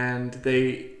 and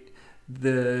the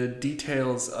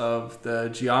details of the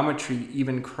geometry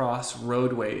even cross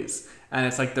roadways, and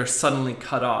it's like they're suddenly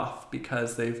cut off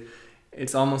because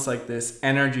it's almost like this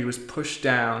energy was pushed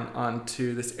down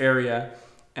onto this area,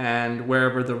 and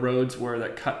wherever the roads were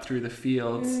that cut through the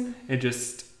fields, it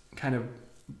just kind of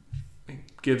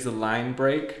gives a line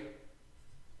break.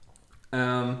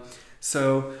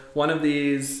 So one of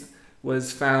these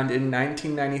was found in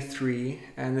 1993,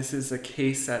 and this is a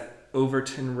case at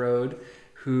Overton Road,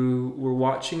 who were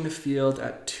watching the field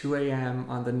at 2 a.m.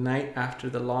 on the night after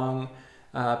the long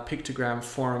pictogram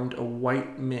formed a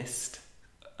white mist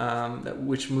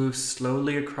which moved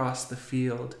slowly across the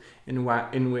field in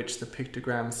which the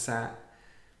pictogram sat.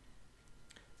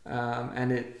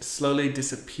 And it slowly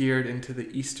disappeared into the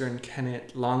eastern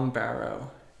Kennet long barrow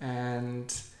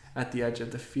and at the edge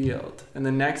of the field. And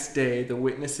the next day, the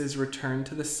witnesses returned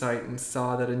to the site and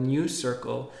saw that a new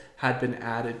circle had been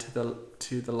added to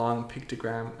the long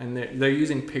pictogram. And they're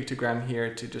using pictogram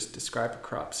here to just describe a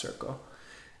crop circle.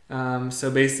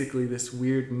 So basically, this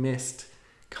weird mist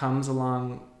comes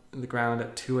along the ground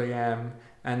at 2 a.m.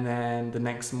 and then the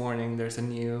next morning there's a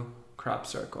new crop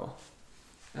circle.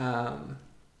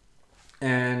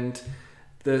 And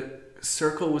the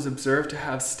circle was observed to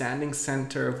have standing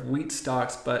center of wheat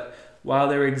stalks, but while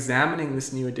they were examining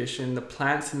this new addition, the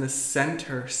plants in the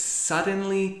center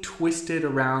suddenly twisted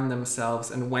around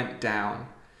themselves and went down.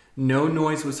 No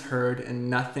noise was heard and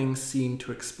nothing seemed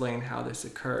to explain how this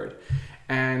occurred.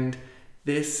 And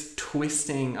this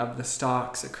twisting of the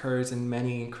stalks occurs in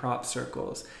many crop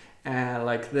circles,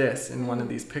 like this in one of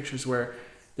these pictures where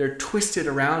they're twisted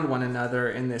around one another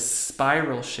in this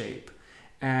spiral shape.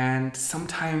 And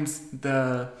sometimes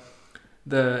the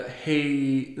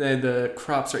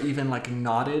crops are even like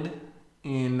knotted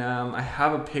in I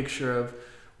have a picture of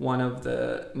one of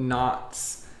the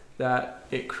knots that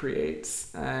it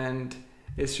creates, and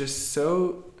it's just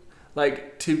so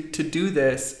like to do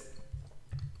this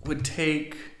would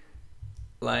take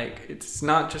like, it's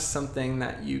not just something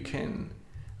that you can,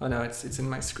 oh no, it's in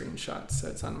my screenshots, so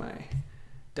it's on my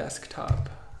desktop.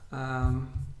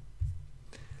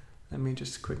 Let me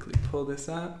just quickly pull this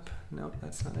up. Nope,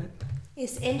 that's not it.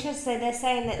 It's interesting. They're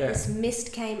saying that this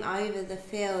mist came over the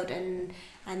field and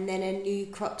then a new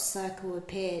crop circle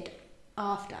appeared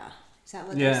after. Is that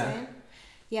what they're saying?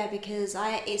 Yeah, because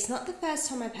it's not the first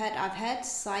time I've heard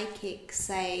psychics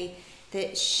say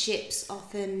that ships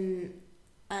often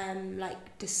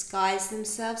like disguise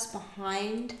themselves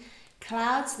behind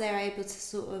clouds. They're able to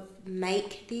sort of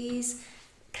make these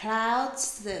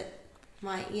clouds that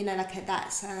might, like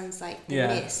that sounds like the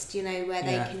mist, where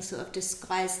they can sort of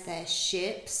disguise their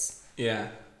ships. Yeah.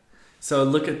 So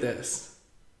look at this.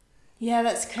 Yeah,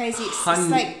 that's crazy. It's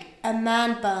like a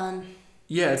man bun.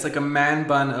 Yeah, it's like a man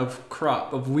bun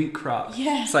of wheat crop.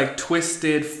 Yeah. It's like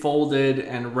twisted, folded,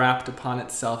 and wrapped upon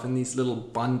itself in these little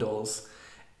bundles,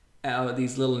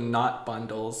 these little knot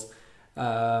bundles.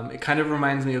 It kind of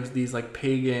reminds me of these like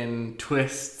pagan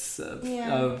twists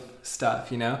of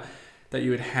stuff, that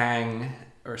you would hang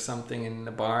or something in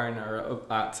the barn or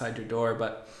outside your door,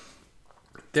 but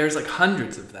there's like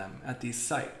hundreds of them at these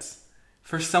sites.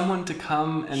 For someone to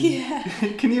come and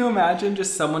can you imagine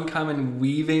just someone come and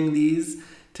weaving these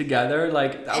together,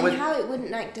 like that, and how it wouldn't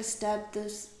like disturb the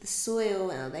soil,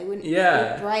 or they wouldn't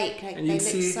break, like, and they look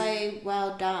so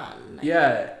well done,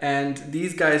 like, and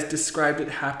these guys described it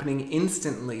happening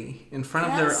instantly in front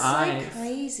of their eyes. That's so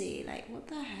crazy, like, what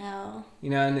the hell,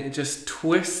 and it just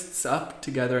twists up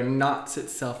together and knots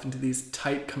itself into these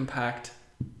tight, compact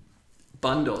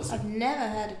bundles. I've never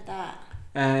heard of that.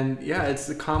 And it's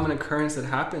a common occurrence that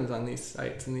happens on these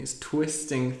sites, and these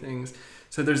twisting things.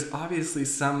 So there's obviously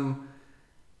some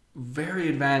very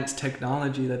advanced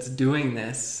technology that's doing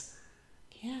this.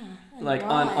 Yeah. Like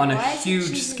on a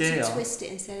huge scale. To twist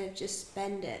it instead of just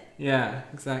bend it. Yeah,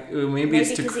 exactly. Maybe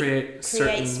it's to create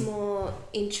creates more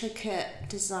intricate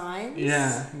designs.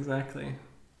 Yeah, exactly.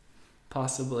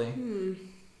 Possibly.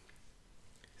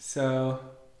 So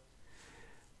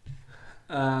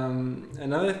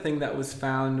another thing that was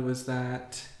found was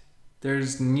that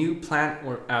there's new plant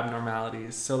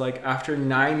abnormalities. So like after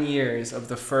 9 years of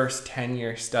the first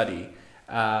 10-year study,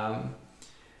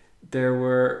 there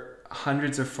were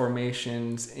hundreds of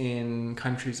formations in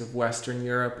countries of Western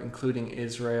Europe, including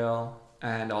Israel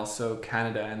and also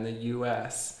Canada and the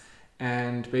US.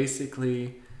 And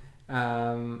basically,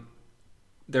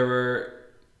 there were,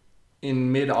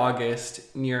 in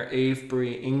mid-August near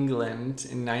Avebury, England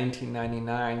in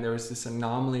 1999, there was this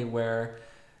anomaly where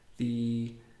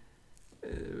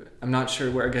I'm not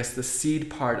sure where, I guess the seed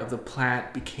part of the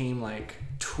plant became like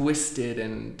twisted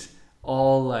and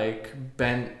all like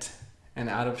bent and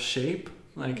out of shape.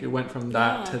 Like it went from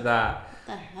that to that. What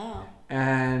the hell?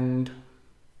 And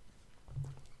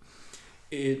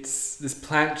it's this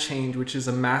plant change, which is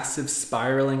a massive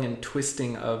spiraling and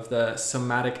twisting of the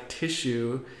somatic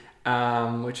tissue,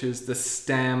 which is the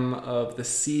stem of the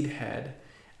seed head.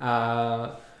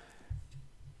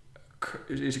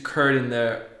 It occurred in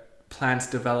the plant's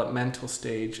developmental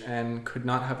stage and could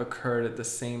not have occurred at the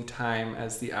same time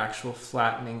as the actual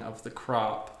flattening of the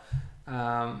crop.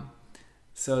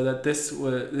 So that this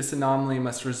anomaly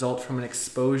must result from an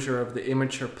exposure of the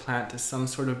immature plant to some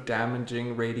sort of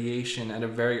damaging radiation at a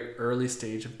very early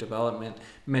stage of development,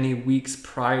 many weeks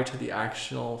prior to the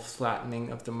actual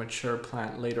flattening of the mature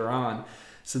plant later on.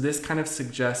 So this kind of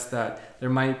suggests that there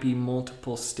might be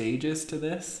multiple stages to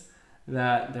this,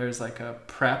 that there's like a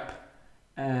prep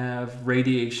of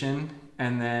radiation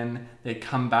and then they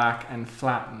come back and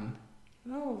flatten.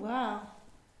 Oh, wow.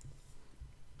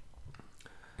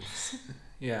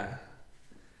 Yeah.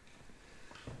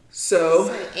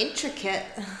 So intricate.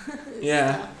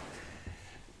 Yeah.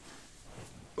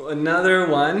 Another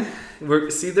one.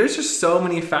 There's just so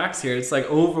many facts here. It's like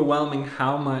overwhelming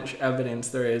how much evidence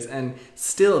there is, and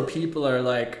still people are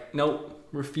like, nope,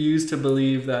 refuse to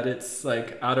believe that it's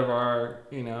like out of our,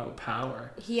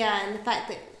 power. Yeah, and the fact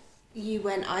that you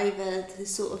went over the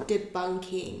sort of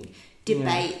debunking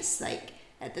debates, like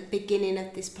at the beginning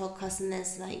of this podcast, and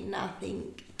there's like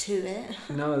nothing to it.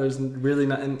 No, there's really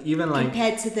not, and even like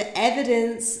compared to the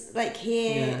evidence, like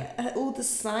here, all the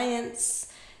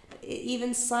science,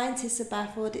 even scientists are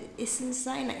baffled. It's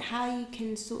insane, like how you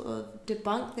can sort of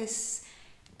debunk this.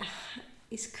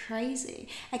 It's crazy.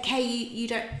 Okay, you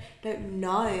don't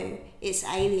know it's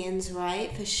aliens,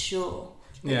 right? For sure.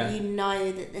 But you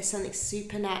know that there's something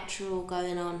supernatural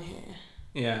going on here.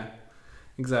 Yeah,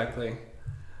 exactly.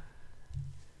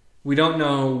 We don't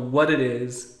know what it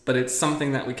is, but it's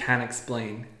something that we can't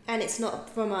explain. And it's not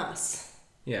from us.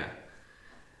 Yeah.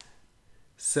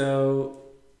 So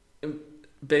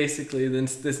basically,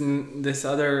 this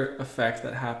other effect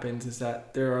that happens is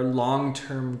that there are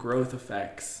long-term growth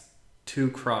effects to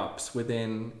crops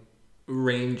within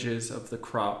ranges of the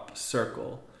crop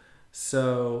circle.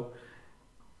 So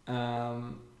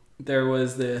there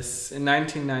was this, in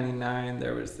 1999,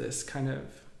 there was this kind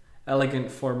of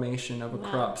elegant formation of a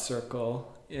crop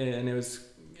circle, and it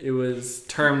was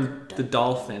termed the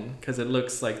dolphin because it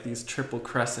looks like these triple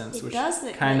crescents, which does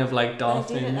look kind of like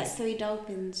dolphins. They do look like 3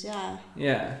 dolphins, yeah.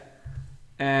 Yeah.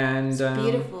 And it's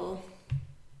beautiful.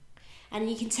 And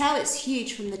you can tell it's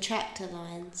huge from the tractor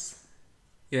lines.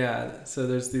 Yeah, so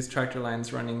there's these tractor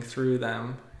lines running through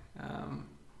them.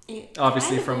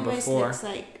 Obviously from before. It looks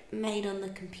like made on the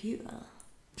computer.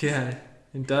 Yeah,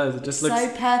 it does. It just looks so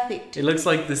perfect. It looks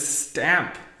like this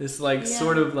stamp, this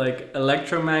sort of like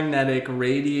electromagnetic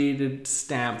radiated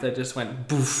stamp that just went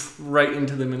boof right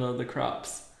into the middle of the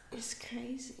crops. It's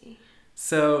crazy.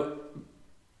 So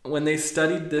when they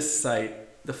studied this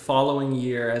site, the following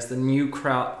year, as the new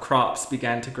crops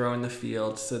began to grow in the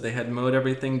field, so they had mowed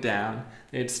everything down,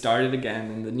 they had started again,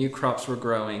 and the new crops were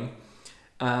growing,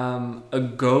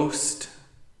 a ghost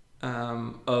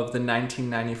of the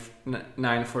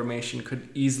 1999 formation could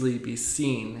easily be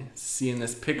seen. See in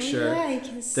this picture, yeah, you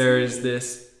can see. There's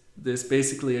this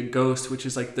basically a ghost, which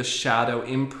is like the shadow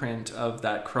imprint of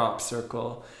that crop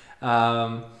circle,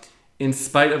 in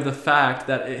spite of the fact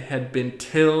that it had been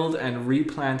tilled and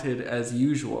replanted as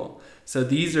usual. So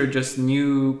these are just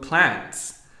new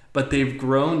plants, but they've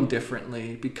grown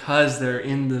differently because they're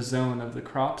in the zone of the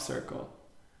crop circle.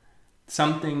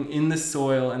 Something in the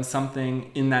soil and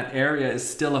something in that area is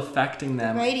still affecting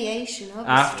them. Radiation,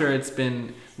 obviously. After it's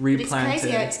been replanted. But it's crazy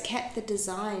how it's kept the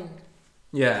design.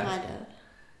 Yeah. Kind of.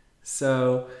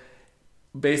 So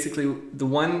basically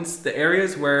the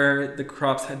areas where the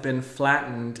crops had been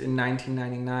flattened in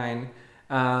 1999,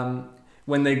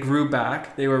 when they grew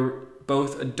back, they were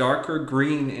both a darker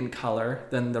green in color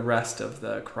than the rest of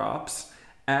the crops,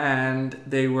 and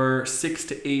they were 6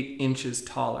 to 8 inches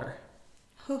taller.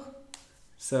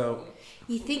 So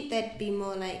you think they'd be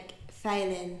more like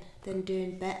failing than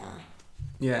doing better.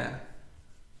 Yeah.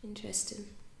 Interesting.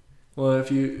 Well,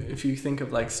 if you think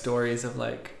of like stories of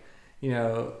like, you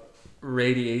know,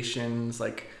 radiations,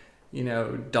 like, you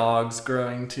know, dogs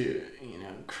growing to, you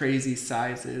know, crazy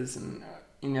sizes, and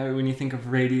you know, when you think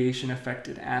of radiation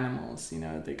affected animals, you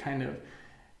know, they kind of,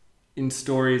 in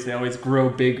stories they always grow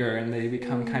bigger and they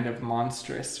become kind of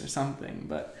monstrous or something,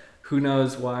 but who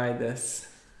knows why this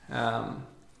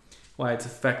why it's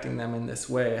affecting them in this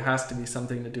way. It has to be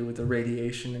something to do with the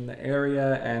radiation in the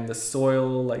area and the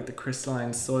soil, like the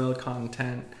crystalline soil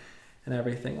content and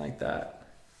everything like that.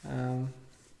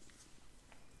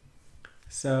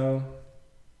 So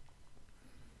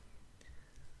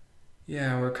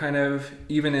yeah, we're kind of,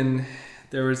 even in,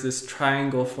 there was this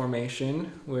triangle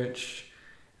formation which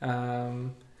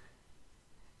happened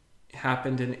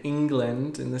in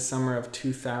England in the summer of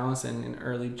 2000 in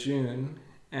early June,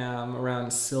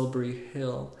 around Silbury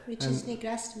Hill. Which is near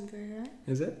Glastonbury, right?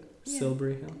 Is it? Yeah,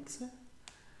 Silbury Hill? I think so.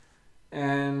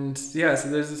 And yeah, so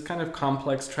there's this kind of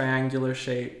complex triangular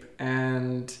shape,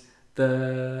 and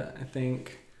I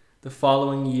think the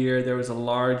following year there was a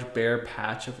large bare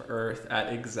patch of earth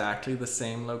at exactly the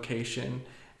same location,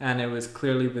 and it was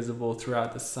clearly visible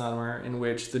throughout the summer, in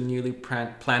which the newly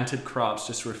planted crops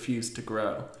just refused to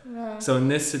grow. Wow. So in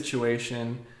this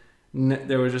situation,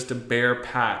 there was just a bare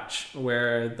patch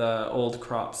where the old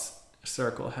crops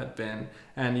circle had been,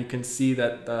 and you can see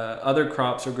that the other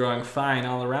crops are growing fine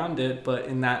all around it, but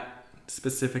in that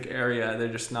specific area they're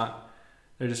just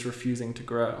refusing to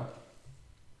grow.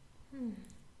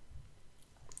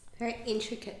 Very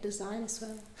intricate design as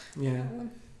well. Yeah.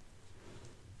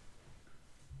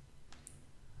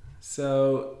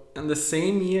 So in the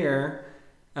same year,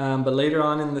 but later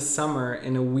on in the summer,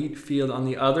 in a wheat field on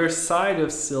the other side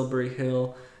of Silbury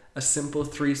Hill, a simple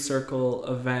 3-circle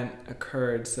event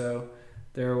occurred. So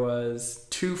there was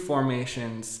 2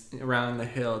 formations around the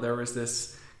hill. There was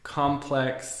this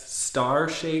complex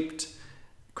star-shaped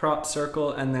crop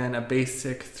circle and then a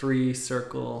basic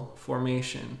 3-circle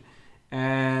formation.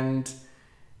 And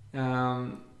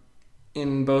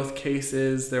in both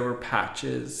cases, there were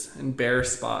patches and bare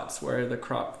spots where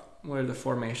the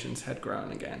formations had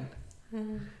grown again.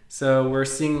 Mm-hmm. So we're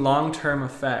seeing long-term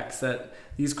effects, that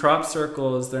these crop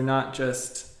circles, they're not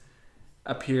just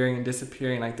appearing and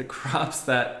disappearing. Like the crops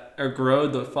that are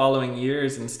grown the following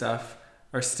years and stuff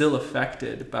are still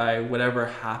affected by whatever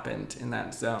happened in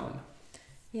that zone.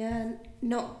 Yeah,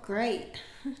 not great.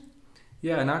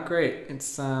 Yeah, not great.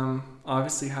 It's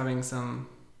obviously having some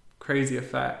crazy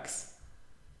effects.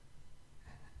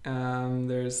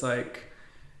 There's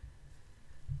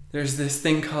this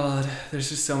thing called, there's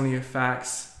just so many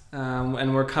effects,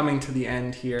 and we're coming to the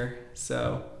end here,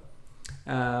 so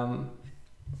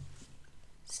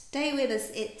stay with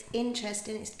us. It's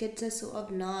interesting. It's good to sort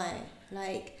of know,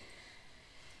 like,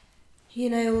 you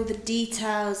know, all the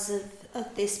details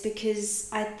of this, because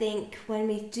I think when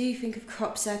we do think of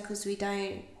crop circles, we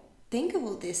don't think of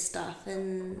all this stuff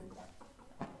and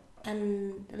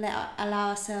allow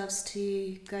ourselves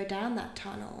to go down that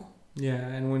tunnel. Yeah,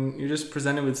 and when you're just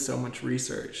presented with so much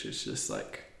research, it's just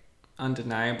like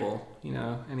undeniable, you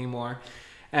know, anymore.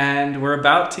 And we're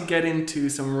about to get into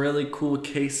some really cool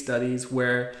case studies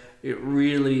where it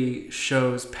really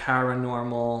shows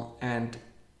paranormal and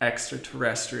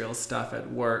extraterrestrial stuff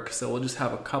at work. So we'll just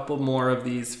have a couple more of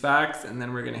these facts, and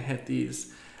then we're going to hit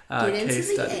these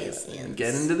case studies and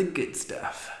get into the good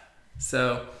stuff.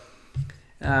 So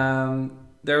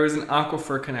there was an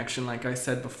aquifer connection, like I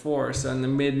said before. So in the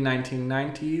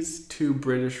mid-1990s, two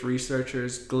British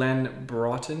researchers, Glenn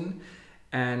Broughton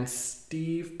and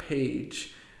Steve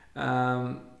Page,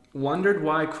 wondered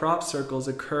why crop circles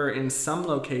occur in some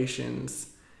locations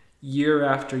year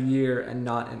after year and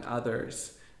not in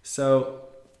others. So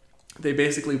they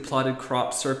basically plotted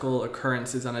crop circle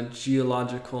occurrences on a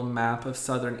geological map of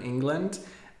southern England,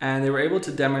 and they were able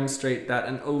to demonstrate that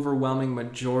an overwhelming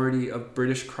majority of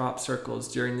British crop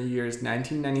circles during the years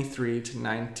 1993 to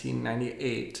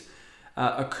 1998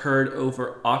 occurred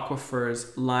over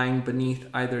aquifers lying beneath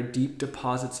either deep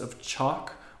deposits of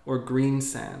chalk or green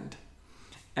sand.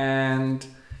 And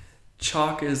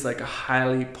chalk is like a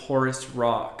highly porous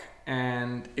rock,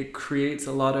 and it creates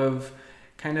a lot of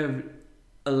kind of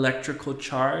electrical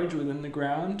charge within the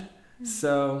ground.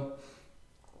 So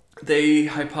they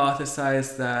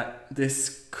hypothesized that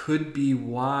this could be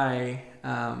why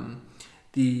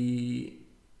the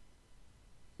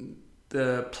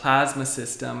plasma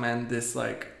system and this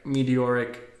like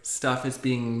meteoric stuff is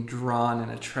being drawn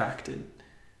and attracted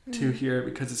to here,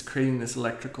 because it's creating this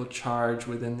electrical charge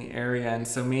within the area. And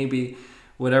so maybe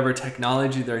whatever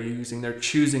technology they're using, they're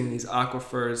choosing these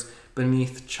aquifers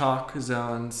beneath chalk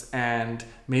zones, and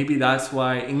maybe that's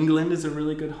why England is a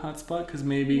really good hotspot, because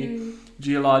maybe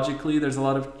geologically there's a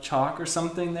lot of chalk or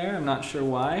something there. I'm not sure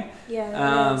why.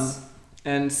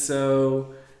 And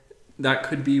so that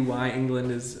could be why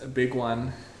England is a big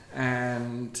one,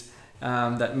 and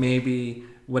that maybe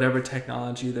whatever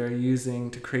technology they're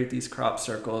using to create these crop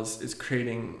circles is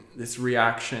creating this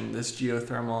reaction, this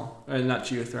geothermal, or not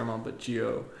geothermal, but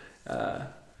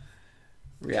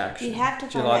reaction. You have to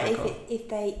find out if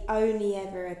they only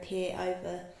ever appear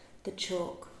over the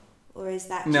chalk, or is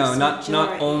that just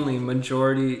not only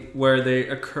majority where they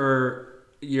occur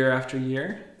year after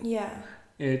year. Yeah.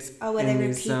 It's where in they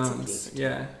these zones.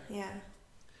 Yeah.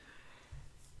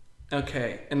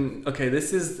 Okay,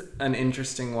 this is an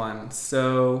interesting one.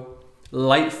 So,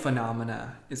 light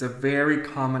phenomena is a very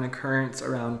common occurrence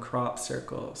around crop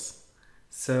circles.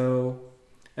 So,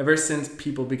 ever since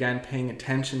people began paying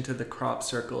attention to the crop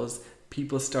circles,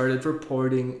 people started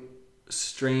reporting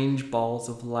strange balls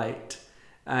of light.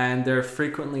 And they're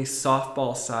frequently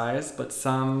softball sized, but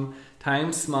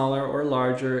sometimes smaller or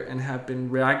larger, and have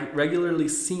been regularly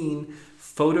seen,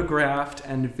 photographed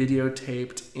and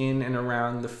videotaped in and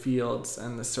around the fields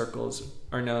and the circles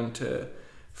are known to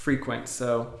frequent.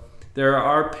 So there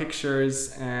are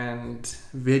pictures and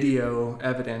video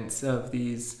evidence of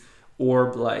these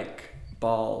orb-like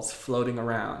balls floating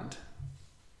around.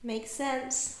 Makes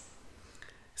sense.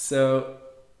 So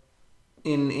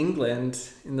in England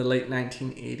in the late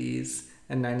 1980s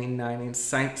and 1990s,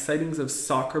 sightings of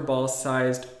soccer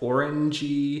ball-sized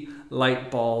orangey light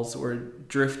balls were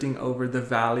drifting over the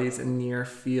valleys and near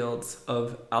fields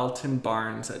of Alton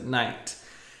Barnes at night.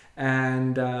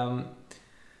 And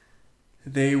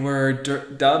they were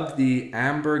dubbed the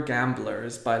Amber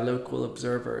Gamblers by local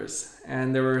observers.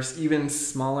 And there were even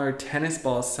smaller tennis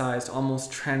ball-sized,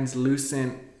 almost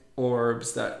translucent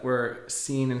orbs that were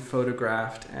seen and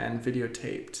photographed and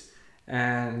videotaped.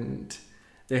 And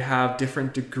they have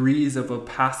different degrees of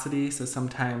opacity, so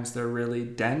sometimes they're really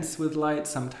dense with light,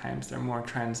 sometimes they're more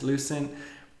translucent,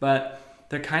 but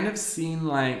they're kind of seen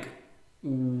like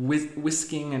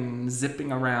whisking and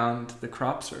zipping around the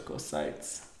crop circle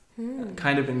sites,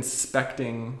 kind of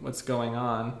inspecting what's going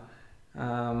on.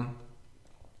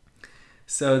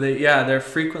 So they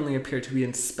frequently appear to be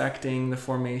inspecting the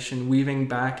formation, weaving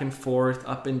back and forth,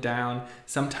 up and down,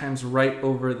 sometimes right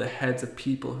over the heads of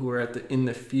people who were in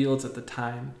the fields at the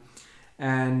time.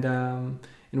 And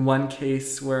in one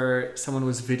case where someone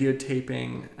was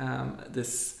videotaping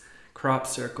this crop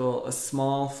circle, a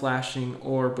small flashing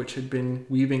orb which had been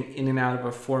weaving in and out of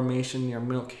a formation near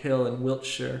Milk Hill in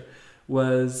Wiltshire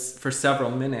was, for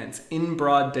several minutes, in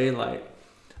broad daylight,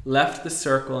 left the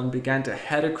circle and began to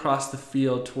head across the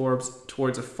field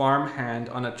towards a farmhand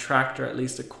on a tractor at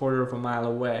least a quarter of a mile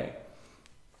away.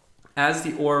 As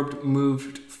the orb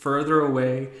moved further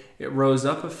away, it rose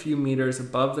up a few meters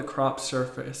above the crop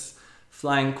surface,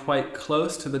 flying quite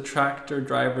close to the tractor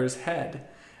driver's head.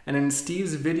 And in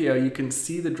Steve's video, you can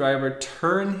see the driver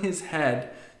turn his head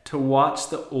to watch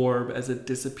the orb as it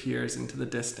disappears into the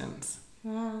distance.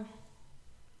 Wow.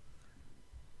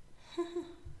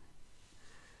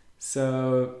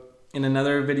 So in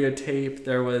another videotape,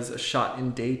 there was a shot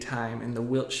in daytime in the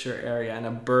Wiltshire area, and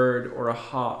a bird or a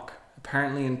hawk,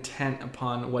 apparently intent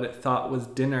upon what it thought was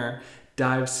dinner,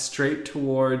 dived straight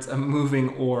towards a moving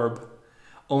orb,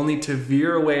 only to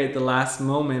veer away at the last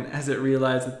moment as it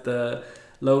realized that the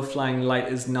low-flying light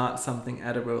is not something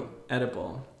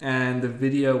edible. And the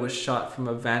video was shot from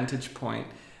a vantage point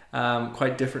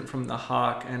quite different from the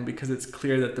hawk, and because it's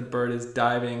clear that the bird is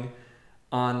diving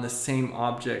on the same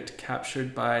object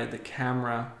captured by the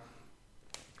camera,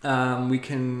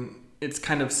 it's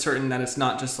kind of certain that it's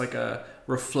not just like a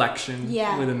reflection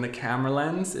within the camera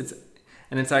lens.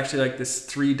 It's actually like this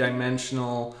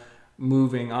 3-dimensional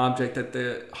moving object that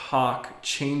the hawk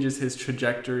changes his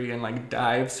trajectory and like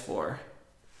dives for.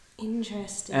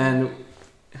 Interesting. And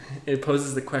it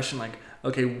poses the question like,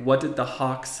 okay, what did the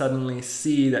hawk suddenly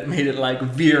see that made it like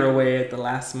veer away at the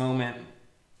last moment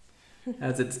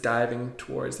as it's diving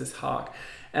towards this hawk?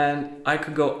 And I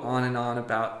could go on and on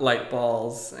about light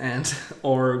balls and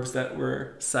orbs that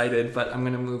were sighted, but I'm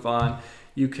going to move on.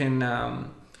 You can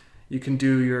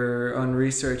do your own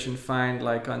research and find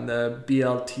like on the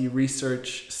BLT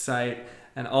research site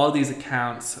and all these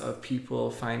accounts of people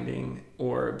finding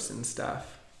orbs and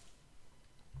stuff.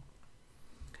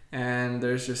 And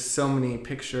there's just so many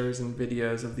pictures and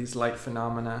videos of these light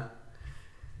phenomena.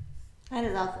 I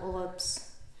love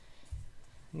orbs.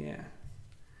 Yeah.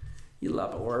 You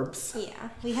love orbs. Yeah.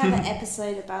 We have an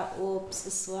episode about orbs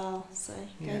as well, so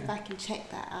go back and check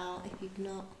that out if you've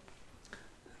not.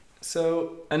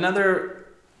 So another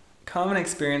common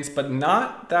experience, but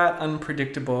not that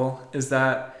unpredictable, is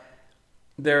that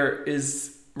there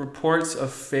is reports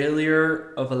of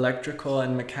failure of electrical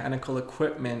and mechanical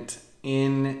equipment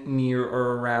in, near,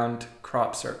 or around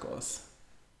crop circles.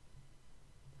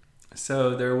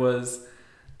 So there was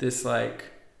this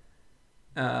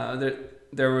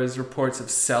there was reports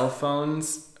of cell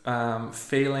phones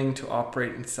failing to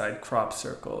operate inside crop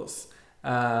circles.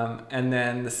 And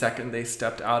then the second they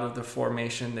stepped out of the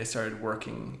formation, they started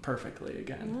working perfectly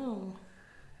again. Oh.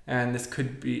 And this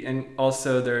could be, and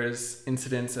also there's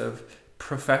incidents of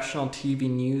professional TV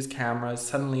news cameras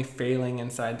suddenly failing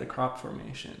inside the crop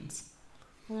formations.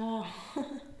 Wow.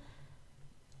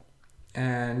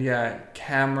 And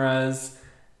cameras.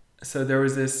 So there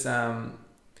was this,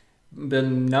 the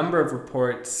number of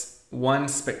reports, one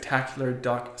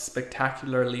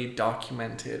spectacularly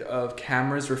documented, of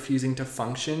cameras refusing to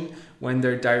function when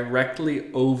they're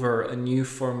directly over a new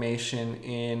formation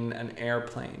in an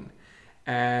airplane.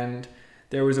 And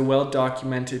there was a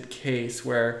well-documented case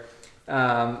where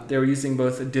they were using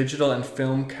both digital and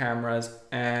film cameras,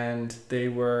 and they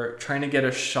were trying to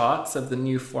get shots of the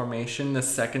new formation the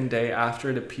second day after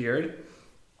it appeared.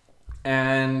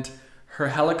 And her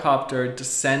helicopter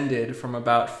descended from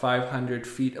about 500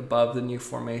 feet above the new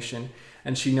formation,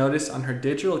 and she noticed on her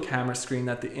digital camera screen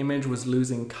that the image was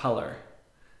losing color.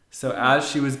 So as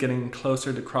she was getting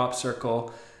closer to crop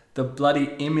circle, the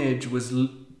bloody image was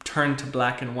turned to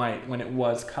black and white when it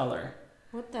was color.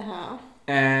 What the hell?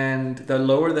 And the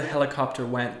lower the helicopter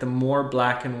went, the more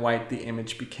black and white the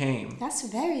image became. That's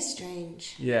very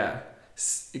strange. Yeah.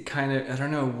 It kind of, I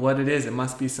don't know what it is. It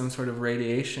must be some sort of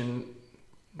radiation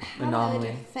anomaly. How would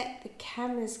it affect the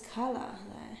camera's color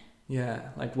though?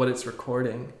 Yeah, like what it's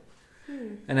recording.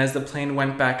 And as the plane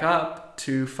went back up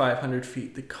to 500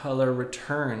 feet, the color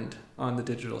returned on the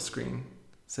digital screen.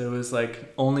 So it was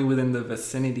like only within the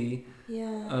vicinity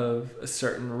of a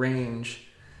certain range.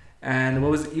 And what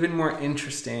was even more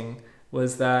interesting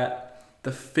was that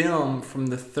the film from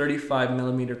the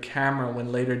 35mm camera,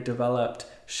 when later developed,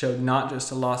 showed not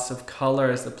just a loss of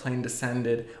color as the plane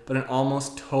descended, but an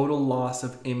almost total loss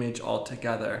of image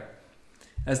altogether.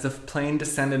 As the plane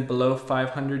descended below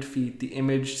 500 feet, the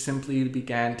image simply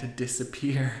began to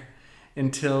disappear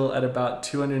until at about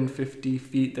 250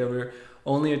 feet there were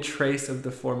only a trace of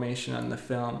the formation on the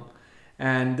film.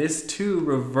 And this too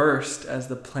reversed as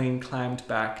the plane climbed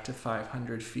back to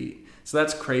 500 feet. So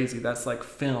that's crazy. That's like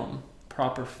film,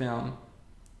 proper film.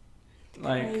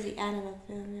 Like crazy analog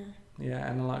film, yeah. Yeah,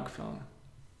 analog film.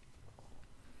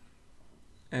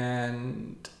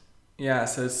 And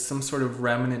so it's some sort of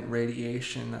remnant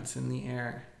radiation that's in the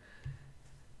air.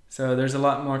 So there's a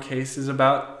lot more cases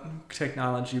about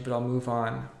technology, but I'll move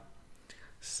on.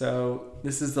 So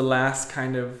this is the last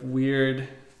kind of weird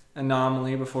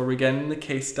anomaly before we get into the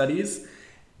case studies,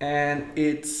 and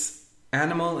it's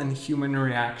animal and human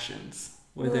reactions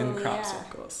within crop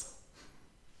circles.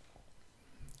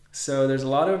 So there's a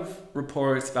lot of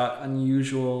reports about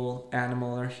unusual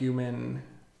animal or human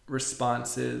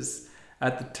responses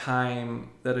at the time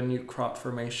that a new crop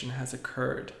formation has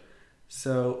occurred.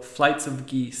 So flights of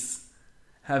geese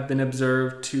have been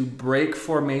observed to break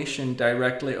formation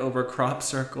directly over crop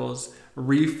circles,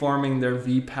 reforming their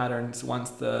V patterns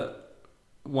once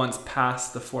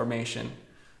past the formation.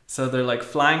 So they're like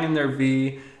flying in their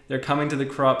V, they're coming to the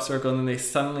crop circle, and then they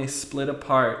suddenly split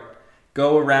apart,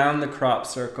 go around the crop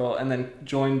circle, and then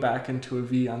join back into a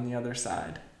V on the other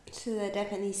side. So they're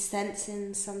definitely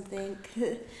sensing something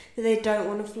that they don't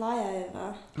want to fly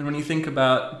over. And when you think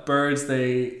about birds,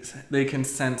 they can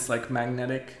sense like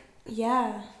magnetic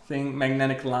lines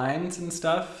and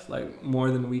stuff, like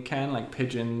more than we can. Like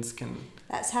pigeons can.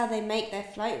 That's how they make their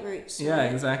flight routes. Yeah,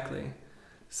 right? Exactly.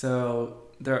 So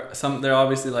they're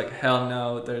obviously like, hell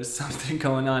no, there's something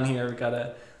going on here. We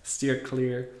gotta steer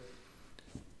clear.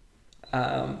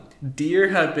 Deer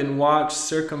have been watched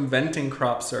circumventing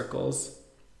crop circles,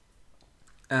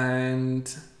 and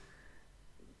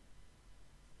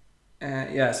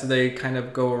so they kind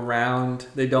of go around.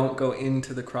 They don't go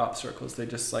into the crop circles. They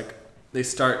just they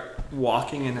start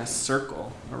walking in a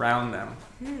circle around them.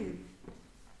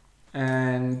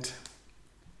 And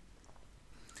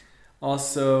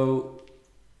also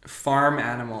farm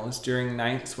animals, during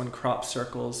nights when crop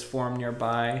circles form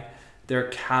nearby, their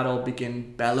cattle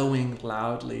begin bellowing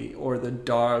loudly, or the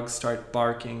dogs start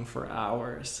barking for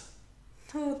hours.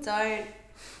 Oh, don't.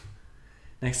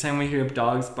 Next time we hear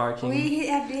dogs barking... We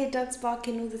hear dogs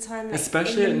barking all the time. Like,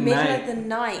 especially in the at middle night. of the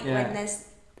night, when there's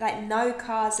like no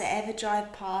cars that ever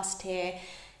drive past here.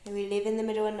 And we live in the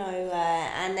middle of nowhere.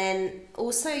 And then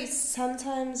also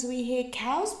sometimes we hear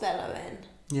cows bellowing.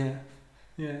 Yeah,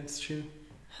 it's true.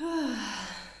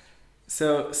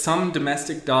 So some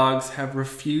domestic dogs have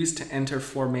refused to enter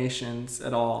formations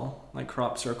at all, like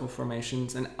crop circle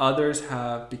formations, and others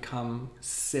have become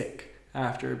sick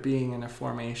after being in a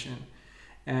formation.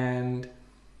 And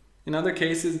in other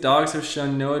cases, dogs have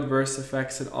shown no adverse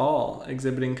effects at all,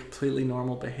 exhibiting completely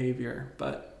normal behavior,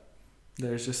 but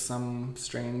there's just some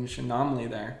strange anomaly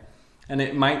there. And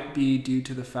it might be due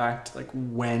to the fact, like,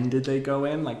 when did they go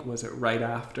in? Like, was it right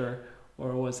after,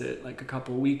 or was it like a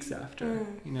couple weeks after?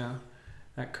 You know,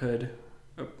 that could...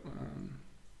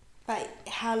 But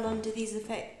how long do these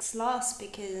effects last?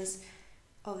 Because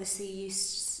obviously you've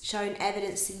shown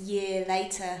evidence a year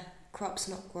later crops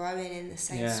not growing in the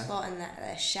same spot and that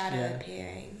there's shadow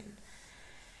appearing.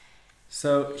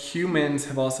 So humans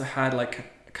have also had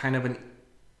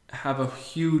have a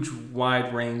huge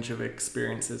wide range of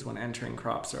experiences when entering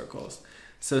crop circles.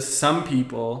 So some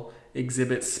people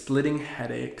exhibit splitting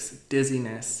headaches,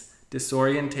 dizziness,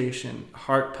 disorientation,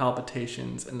 heart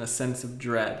palpitations, and a sense of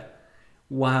dread.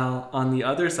 While on the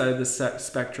other side of the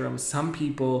spectrum, some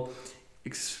people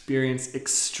experience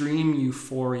extreme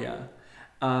euphoria,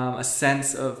 a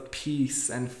sense of peace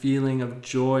and feeling of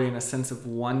joy, and a sense of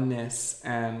oneness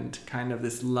and kind of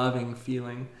this loving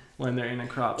feeling when they're in a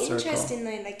crop circle. Interesting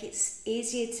though, like it's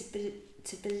easier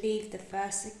to believe the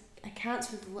first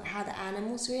accounts with how the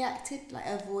animals reacted, like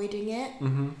avoiding it,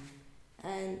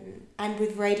 and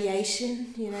with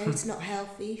radiation, you know, it's not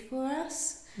healthy for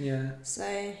us. Yeah.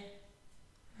 So.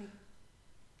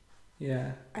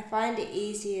 Yeah. I find it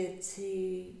easier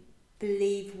to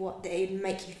believe what they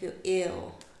make you feel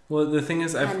ill. Well, the thing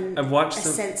is, I've watched a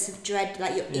sense of dread,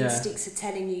 like your instincts are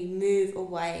telling you move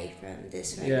away from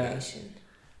this radiation.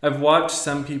 I've watched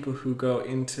some people who go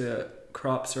into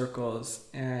crop circles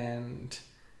and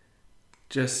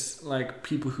just like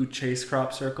people who chase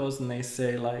crop circles, and they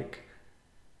say like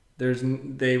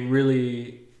they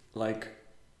really like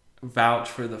vouch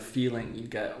for the feeling you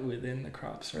get within the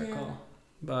crop circle.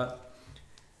 But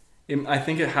I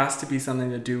think it has to be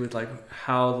something to do with like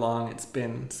how long it's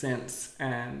been since,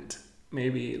 and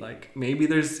maybe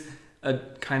there's a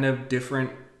kind of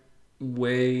different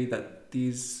way that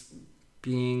these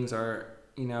beings are,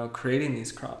 you know, creating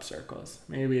these crop circles.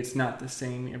 Maybe it's not the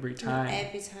same every time. Not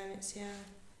every time it's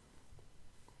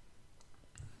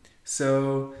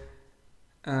So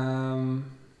in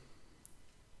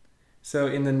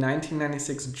the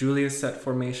 1996 Julius Set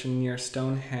formation near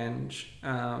Stonehenge,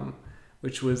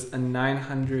 which was a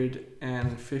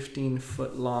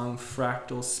 915-foot long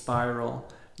fractal spiral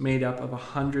made up of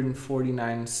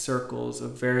 149 circles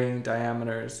of varying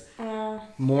diameters,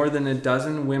 more than a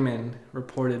dozen women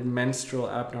reported menstrual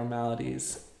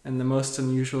abnormalities, and the most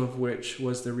unusual of which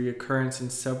was the reoccurrence in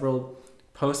several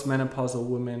postmenopausal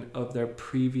women of their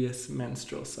previous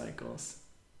menstrual cycles.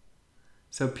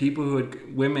 So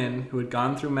women who had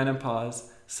gone through menopause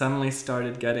suddenly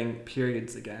started getting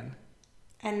periods again.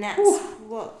 And that's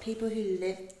what, people who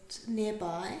lived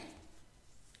nearby?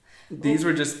 These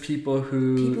were just people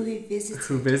who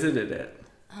visited it.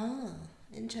 Oh,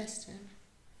 interesting.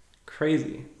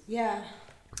 Crazy. Yeah.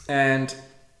 And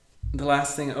the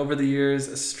last thing, over the years,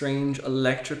 a strange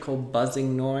electrical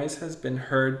buzzing noise has been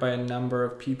heard by a number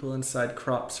of people inside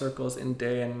crop circles in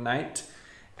day and night.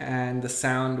 And the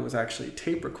sound was actually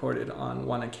tape recorded on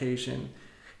one occasion.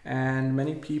 And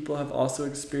many people have also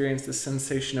experienced the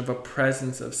sensation of a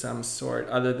presence of some sort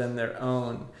other than their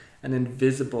own, and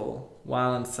invisible,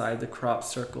 while inside the crop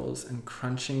circles, and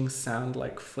crunching sound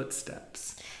like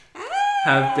footsteps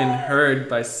have been heard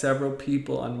by several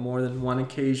people on more than one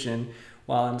occasion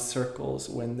while in circles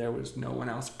when there was no one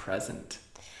else present.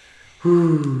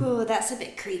 Oh, that's a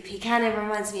bit creepy. Kind of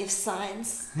reminds me of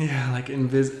Signs. Yeah, like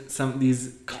some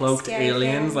these cloaked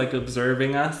aliens, like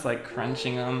observing us, like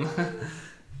crunching them.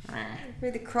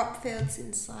 Through the crop fields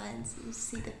in Signs, you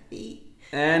see the feet.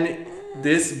 And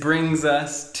this brings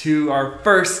us to our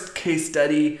first case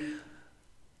study,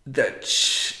 the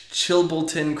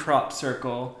Chilbolton crop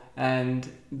circle. And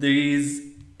this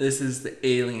is the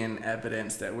alien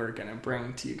evidence that we're going to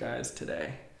bring to you guys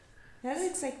today. That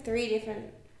looks like 3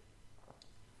 different...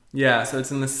 Yeah, so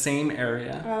it's in the same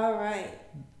area. Oh, right.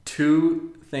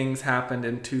 2 things happened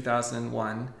in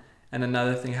 2001, and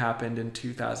another thing happened in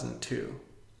 2002.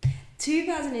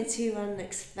 2002 one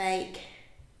looks fake.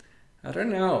 I don't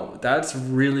know. That's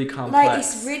really complex. Like,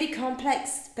 it's really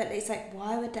complex, but it's like,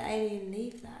 why would the alien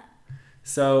leave that?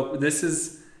 So this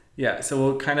is, yeah,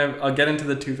 so I'll get into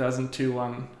the 2002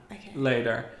 one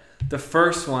later. The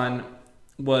first one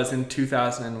was in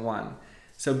 2001.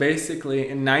 So basically,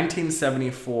 in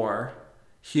 1974,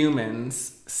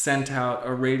 humans sent out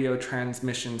a radio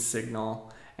transmission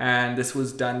signal, and this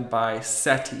was done by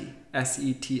SETI,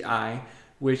 S-E-T-I,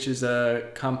 which is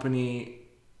a company,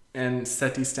 and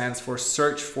SETI stands for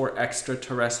Search for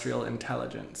Extraterrestrial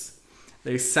Intelligence.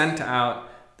 They sent out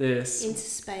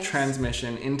this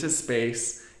transmission into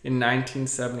space in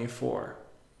 1974.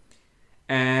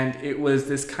 And it was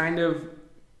this kind of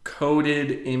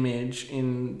coded image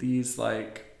in these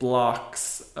like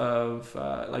blocks of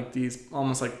like these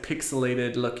almost like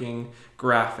pixelated looking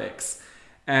graphics.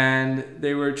 And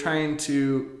they were trying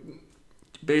to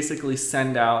basically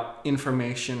send out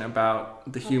information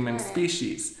about the human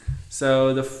species.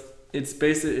 So it's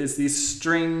these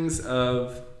strings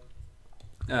of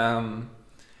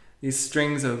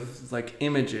like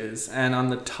images, and on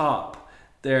the top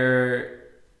they're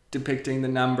depicting the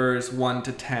numbers 1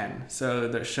 to 10. So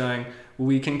they're showing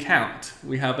we can count.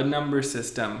 We have a number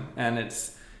system, and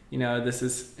it's, this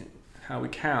is how we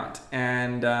count.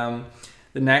 And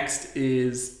the next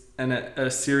is a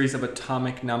series of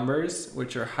atomic numbers,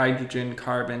 which are hydrogen,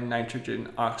 carbon,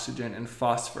 nitrogen, oxygen, and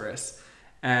phosphorus.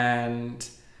 And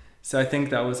so I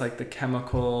think that was like the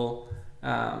chemical,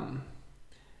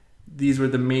 these were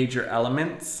the major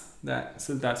elements.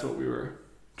 So that's what we were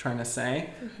trying to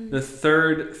say. Mm-hmm. The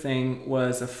third thing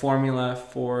was a formula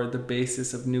for the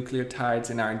basis of nucleotides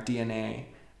in our DNA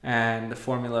and the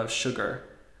formula of sugar.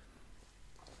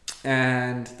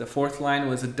 And the fourth line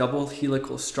was a double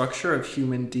helical structure of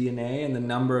human DNA and the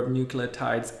number of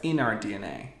nucleotides in our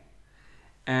DNA.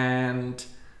 And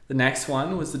the next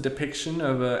one was the depiction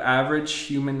of an average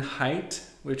human height,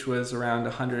 which was around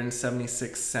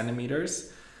 176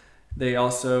 centimeters. They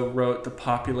also wrote the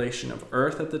population of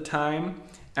Earth at the time,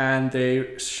 and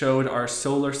they showed our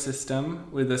solar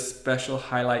system with a special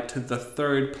highlight to the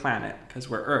third planet, because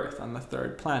we're Earth on the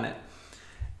third planet.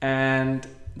 And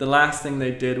the last thing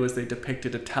they did was they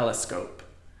depicted a telescope,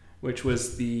 which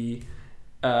was the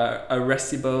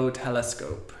Arecibo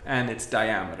telescope and its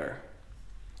diameter.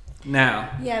 Now.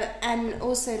 Yeah, and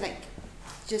also like,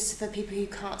 just for people who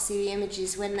can't see the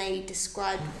images, when they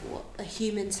describe what a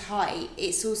human's height,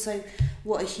 it's also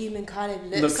what a human kind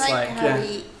of looks like how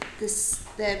yeah.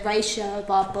 The ratio of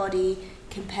our body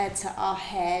compared to our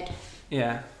head.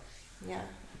 Yeah. Yeah.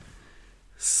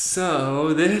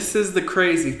 So this is the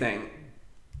crazy thing.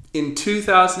 In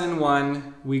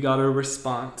 2001, we got a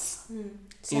response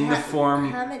so in the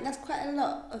form. That's quite a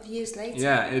lot of years later.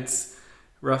 Yeah, it's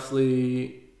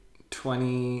roughly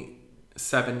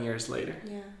 27 years later.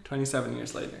 Yeah. 27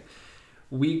 years later.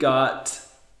 We got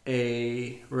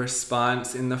a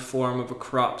response in the form of a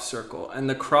crop circle. And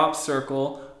the crop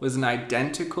circle was an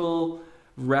identical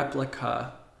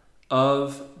replica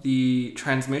of the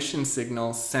transmission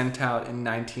signals sent out in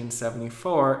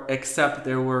 1974, except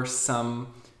there were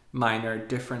some minor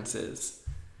differences.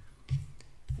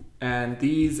 And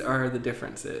these are the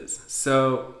differences.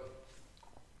 So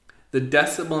the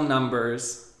decibel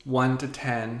numbers 1 to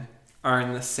 10 are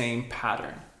in the same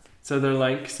pattern. So they're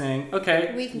like saying,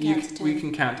 okay, we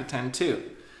can count to 10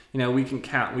 too. We can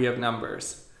count, we have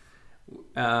numbers.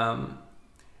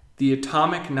 The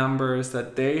atomic numbers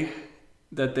that they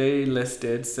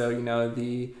listed, so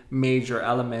the major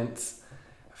elements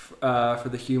for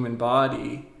the human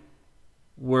body,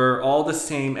 were all the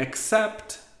same,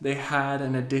 except they had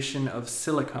an addition of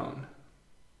silicone.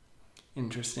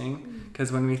 interesting,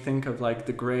 because when we think of like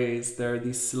the Greys, they're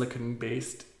these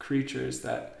silicon-based creatures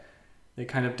that they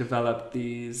kind of develop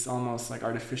these almost like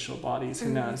artificial bodies. Who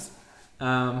knows?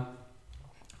 Now,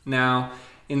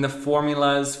 in the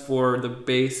formulas for the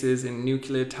bases and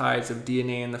nucleotides of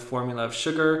DNA in the formula of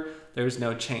sugar, there's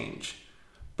no change.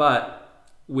 But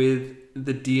with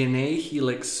the DNA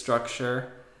helix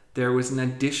structure, there was an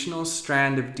additional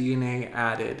strand of DNA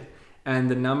added,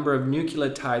 and the number of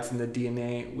nucleotides in the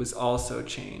DNA was also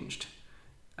changed.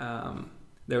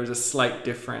 There was a slight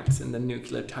difference in the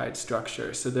nucleotide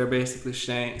structure. So they're basically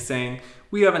saying,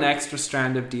 we have an extra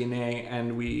strand of DNA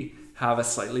and we have a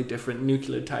slightly different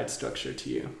nucleotide structure to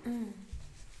you.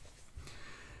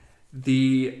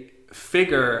 The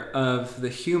figure of the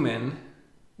human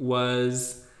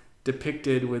was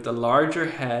depicted with a larger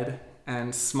head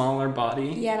and smaller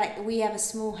body. Yeah, like we have a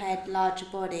small head, larger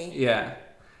body. Yeah.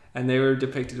 And they were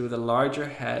depicted with a larger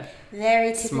head.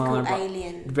 Very typical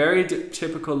alien. Very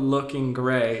typical looking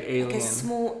grey alien. Like a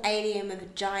small alien with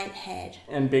a giant head.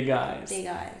 And big eyes. Big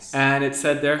eyes. And it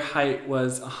said their height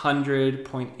was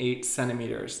 100.8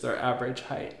 centimeters, their average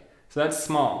height. So that's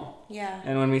small. Yeah.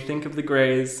 And when we think of the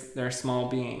Greys, they're small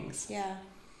beings. Yeah.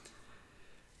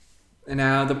 And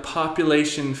now the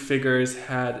population figures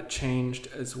had changed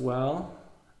as well.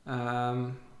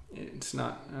 It's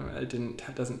not. It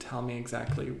doesn't tell me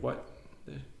exactly what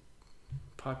the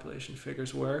population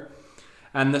figures were,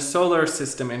 and the solar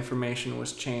system information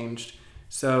was changed.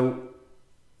 So,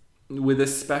 with a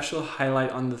special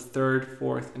highlight on the 3rd,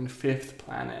 4th, and 5th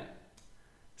planet.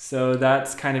 So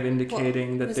that's kind of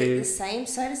indicating that was it the same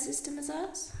solar system as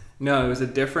us? No, it was a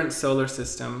different solar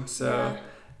system. So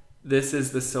this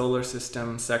is the solar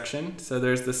system section. So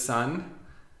there's the sun,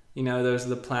 there's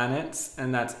the planets,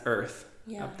 and that's Earth.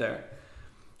 Yeah. Up there.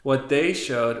 What they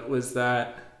showed was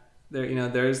that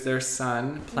there's their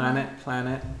sun,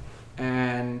 planet,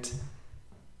 and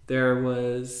there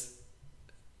was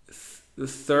the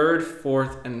 3rd,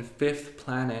 4th, and 5th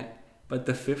planet, but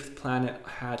the 5th planet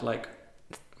had like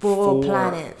four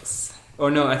planets. Or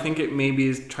no, I think it maybe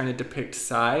is trying to depict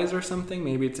size or something.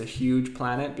 Maybe it's a huge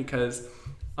planet, because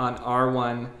on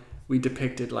R1 we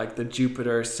depicted like the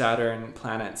Jupiter, Saturn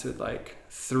planets with like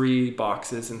 3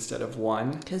 boxes instead of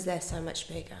 1. Because they're so much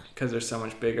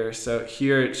bigger. So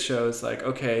here it shows like,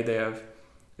 okay, they have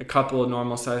a couple of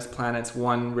normal sized planets,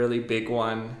 one really big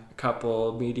one, a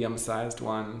couple medium sized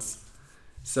ones.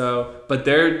 So, but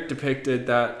they're depicted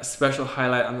that special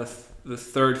highlight on the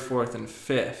 3rd, 4th, and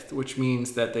 5th, which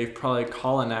means that they've probably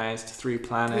colonized 3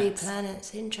 planets. 3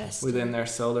 planets, interesting. Within their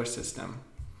solar system.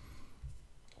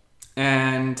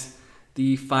 And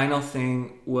the final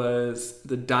thing was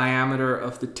the diameter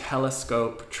of the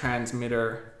telescope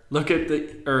transmitter. Look at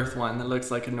the Earth one that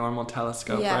looks like a normal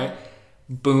telescope, right?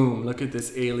 Boom, look at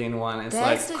this alien one. It's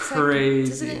like crazy.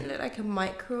 Doesn't it look like a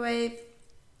microwave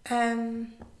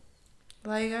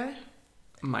logo?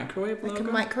 Microwave logo? Like a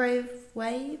microwave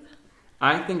wave?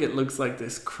 I think it looks like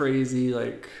this crazy,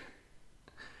 like...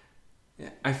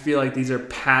 I feel like these are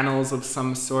panels of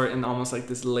some sort and almost like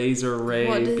this laser ray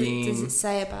beam. What does it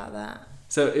say about that?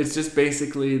 So it's just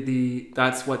basically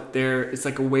it's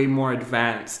like a way more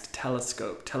advanced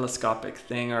telescopic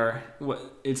thing, or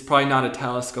it's probably not a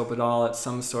telescope at all. It's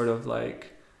some sort of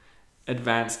like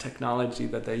advanced technology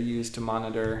that they use to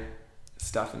monitor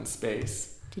stuff in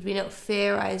space. Did we not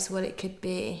theorize what it could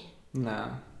be?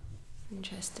 No.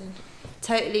 Interesting.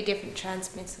 Totally different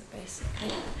transmitter,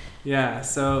 basically. Yeah,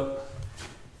 so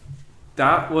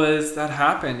that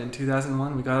happened in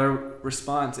 2001. We got a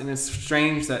response, and it's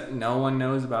strange that no one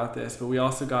knows about this, but we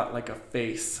also got like a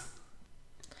face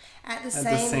at the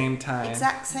same time,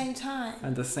 exact same time,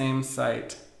 at the same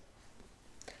site,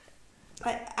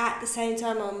 like at the same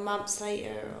time or months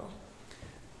later,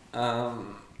 or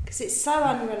because it's so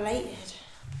unrelated.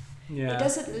 Yeah, it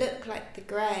doesn't look like the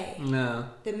grey. No,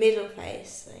 the middle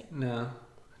face thing. No,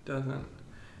 it doesn't.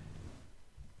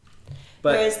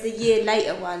 But, whereas the year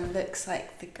later one looks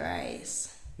like the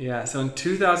Greys. Yeah, so in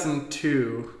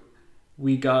 2002,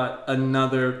 we got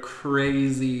another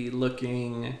crazy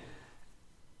looking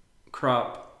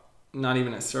crop, not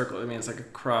even a circle, I mean, it's like a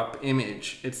crop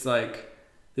image. It's like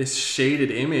this shaded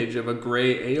image of a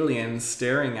gray alien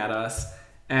staring at us,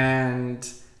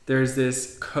 and there's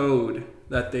this code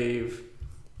that they've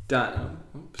done.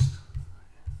 Oops.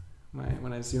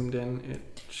 When I zoomed in,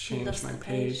 it changed my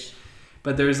page.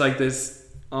 But there's like this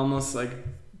almost like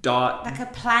dot, like a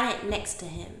planet next to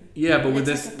him. Yeah, but with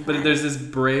this, but there's this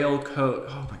braille code.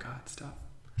 Oh my God, stop!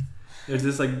 There's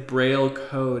this like braille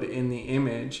code in the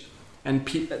image, and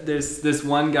there's this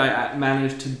one guy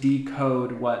managed to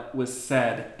decode what was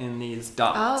said in these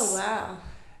dots. Oh wow!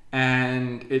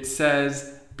 And it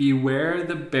says, beware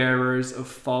the bearers of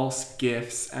false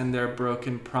gifts and their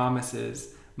broken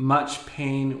promises. Much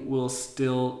pain will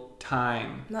still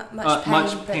time.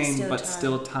 Much pain, but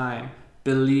still time.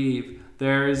 Believe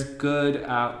there is good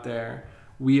out there.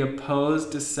 We oppose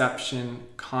deception,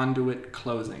 conduit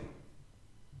closing.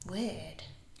 Weird.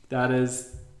 That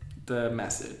is the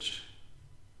message.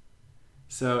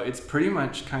 So it's pretty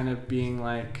much kind of being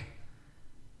like,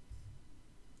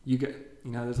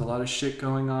 there's a lot of shit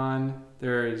going on.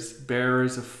 There's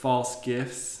bearers of false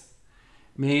gifts.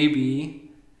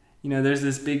 Maybe, there's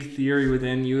this big theory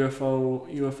within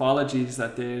ufologies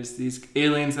that there's these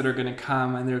aliens that are going to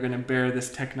come and they're going to bear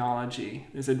this technology,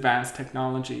 this advanced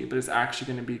technology, but it's actually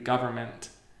going to be government.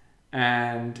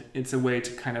 And it's a way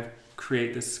to kind of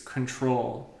create this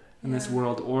control and this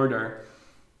world order.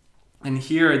 And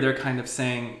here they're kind of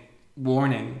saying,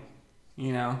 warning,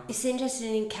 It's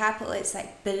interesting in capital, it's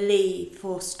like believe,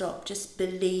 full stop, just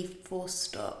believe, full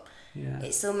stop. Yeah.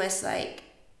 It's almost like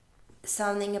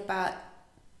something about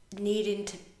needing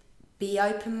to be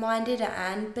open-minded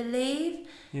and believe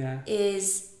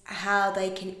is how they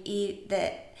can eat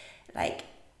that, like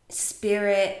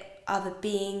spirit, other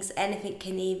beings, anything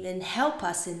can even help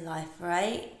us in life,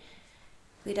 right?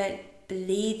 We don't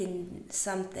believe in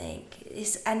something,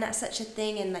 and that's such a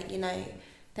thing in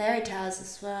fairy tales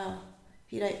as well.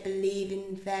 If you don't believe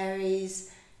in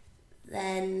fairies,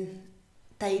 then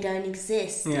they don't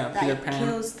exist. Yeah, that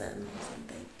kills them or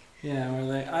something. Yeah, we're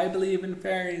like, I believe in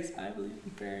fairies.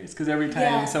 Because every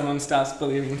time someone stops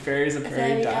believing in fairies, a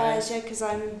fairy dies. Yeah, because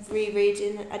I'm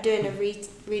retelling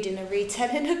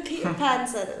of Peter Pan,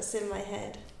 so that's in my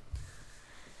head.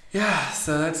 Yeah,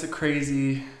 so that's a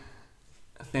crazy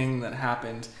thing that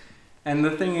happened. And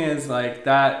the thing is,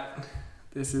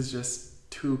 this is just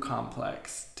too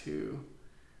complex to,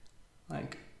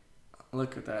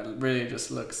 look at that. It really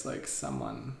just looks like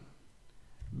someone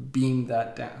beamed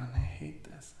that down. I hate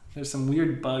this. There's some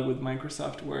weird bug with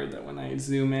Microsoft Word that when I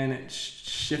zoom in, it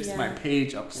shifts my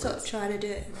page upwards. Stop trying to do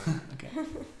it. Okay.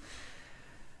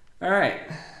 All right.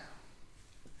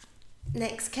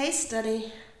 Next case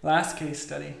study. Last case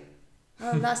study.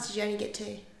 Oh, last did you only get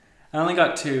 2? I only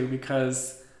got 2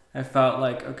 because I felt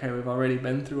like, okay, we've already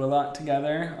been through a lot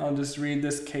together. I'll just read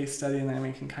this case study and then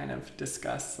we can kind of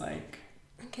discuss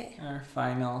our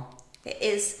final. It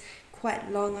is quite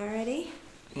long already.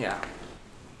 Yeah.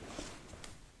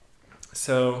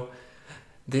 So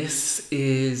this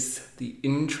is the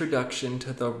introduction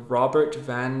to the Robert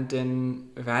Vandenbroek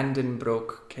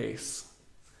case.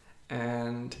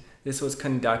 And this was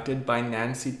conducted by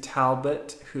Nancy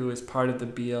Talbot, who is part of the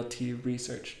BLT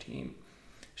research team.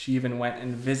 She even went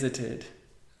and visited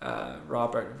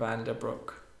Robert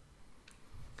Vandenbroek.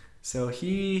 So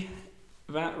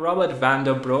Robert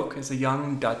Vandenbroek is a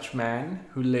young Dutch man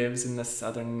who lives in the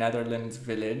southern Netherlands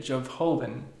village of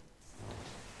Hoven.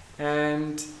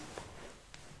 And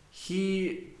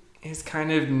he is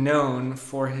kind of known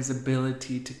for his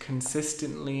ability to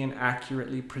consistently and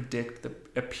accurately predict the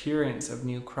appearance of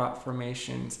new crop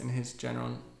formations in his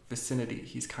general vicinity.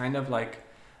 He's kind of like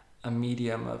a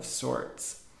medium of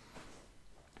sorts.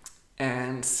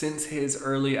 And since his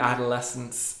early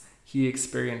adolescence, he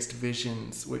experienced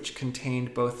visions which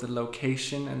contained both the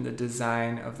location and the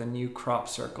design of the new crop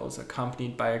circles,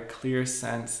 accompanied by a clear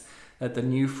sense that the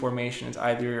new formation is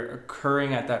either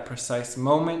occurring at that precise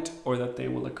moment or that they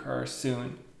will occur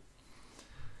soon.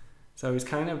 So he's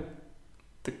kind of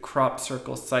the crop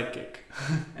circle psychic,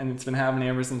 and it's been happening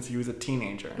ever since he was a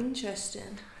teenager.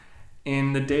 Interesting.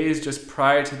 In the days just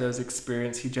prior to those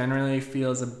experiences, he generally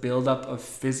feels a buildup of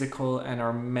physical and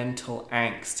or mental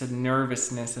angst,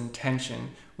 nervousness and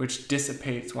tension, which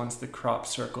dissipates once the crop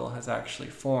circle has actually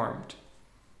formed.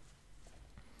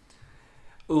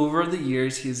 Over the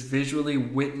years, he has visually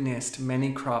witnessed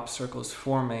many crop circles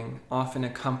forming, often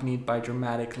accompanied by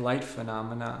dramatic light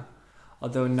phenomena,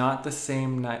 although not the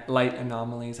same light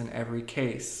anomalies in every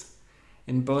case.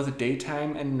 In both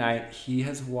daytime and night, he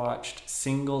has watched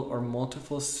single or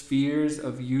multiple spheres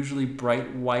of usually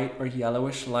bright white or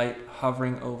yellowish light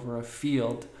hovering over a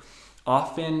field,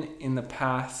 often in the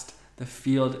past, the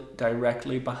field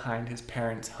directly behind his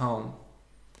parents' home.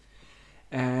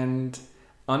 And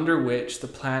under which the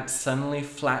plants suddenly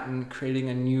flatten, creating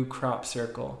a new crop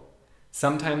circle.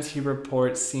 Sometimes he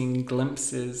reports seeing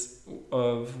glimpses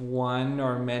of one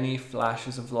or many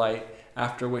flashes of light,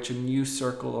 after which a new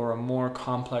circle or a more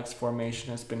complex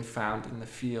formation has been found in the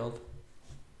field.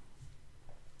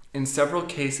 In several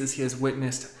cases, he has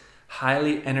witnessed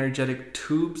highly energetic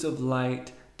tubes of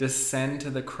light descend to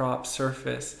the crop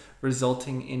surface,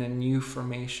 resulting in a new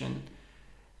formation.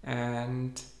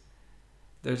 And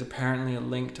there's apparently a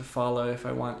link to follow if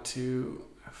I want to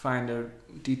find a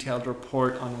detailed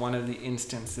report on one of the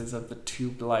instances of the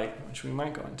tube light, which we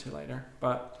might go into later.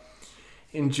 But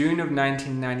in June of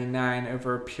 1999,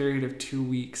 over a period of 2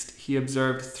 weeks, he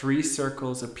observed 3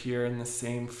 circles appear in the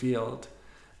same field.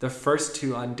 The first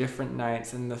 2 on different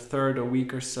nights, and the third a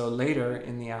week or so later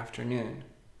in the afternoon.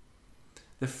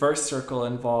 The first circle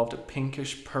involved a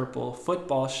pinkish-purple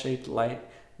football-shaped light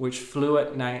which flew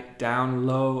at night down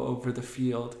low over the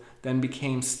field, then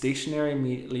became stationary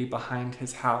immediately behind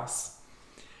his house.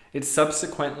 It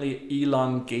subsequently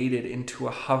elongated into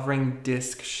a hovering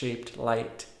disc-shaped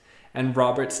light, and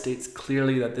Robert states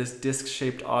clearly that this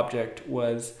disc-shaped object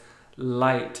was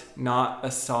light, not a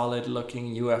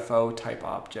solid-looking UFO-type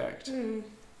object.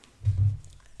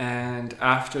 And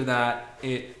after that,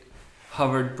 it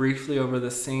hovered briefly over the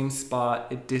same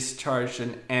spot. It discharged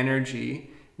an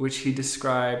energy, which he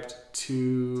described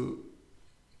to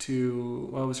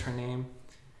what was her name?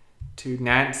 To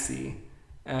Nancy,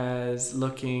 as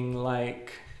looking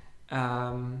like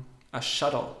a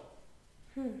shuttle.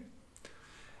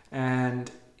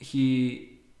 And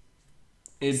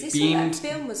Is this what that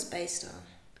film was based on?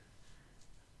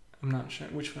 I'm not sure.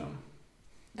 Which film?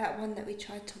 That one that we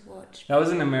tried to watch. That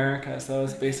was in America, so that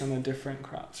was based on a different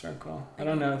crop circle. I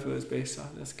don't know if it was based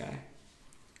off this guy.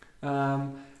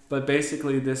 But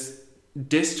basically this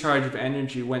discharge of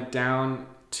energy went down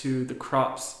to the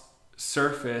crop's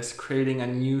surface, creating a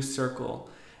new circle.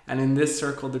 And in this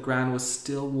circle, the ground was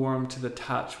still warm to the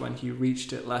touch when he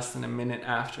reached it less than a minute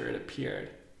after it appeared.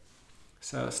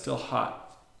 So still hot.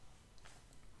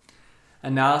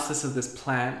 Analysis of this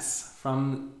plants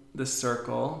from the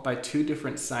circle by 2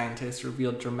 different scientists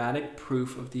revealed dramatic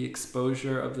proof of the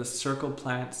exposure of the circle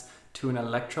plants to an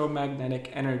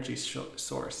electromagnetic energy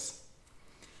source.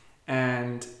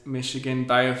 And Michigan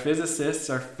biophysicists,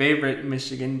 our favorite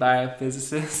Michigan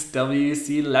biophysicist,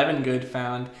 W.C. Levengood,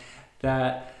 found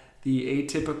that the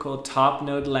atypical top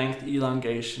node length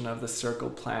elongation of the circle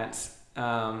plants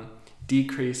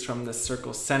decreased from the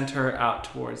circle center out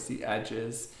towards the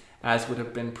edges, as would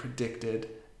have been predicted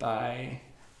by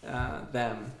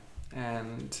them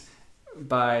and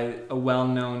by a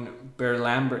well-known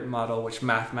Beer-Lambert model, which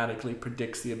mathematically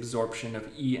predicts the absorption of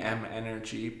EM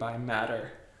energy by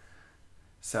matter.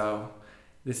 So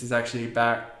this is actually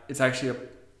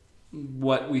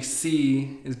what we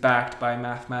see is backed by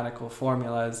mathematical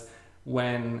formulas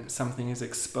when something is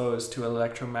exposed to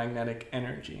electromagnetic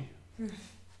energy.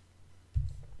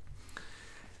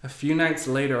 A few nights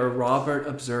later, Robert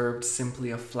observed simply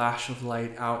a flash of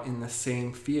light out in the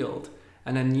same field,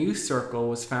 and a new circle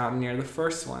was found near the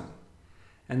first one.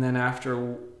 And then after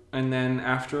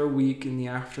a week in the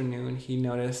afternoon, he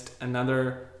noticed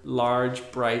another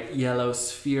large, bright yellow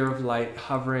sphere of light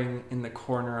hovering in the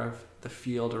corner of the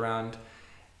field around,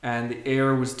 and the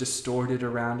air was distorted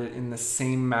around it in the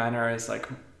same manner as like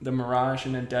the mirage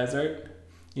in a desert.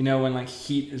 You know, when like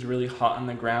heat is really hot on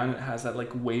the ground, it has that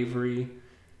like wavery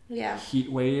heat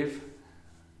wave.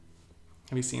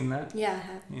 Have you seen that? Yeah, I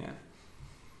have. Yeah.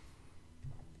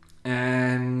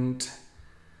 And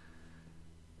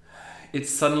it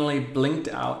suddenly blinked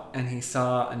out, and he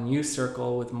saw a new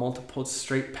circle with multiple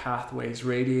straight pathways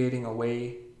radiating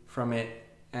away from it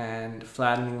and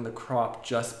flattening the crop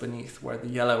just beneath where the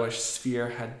yellowish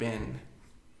sphere had been.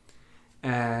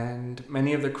 And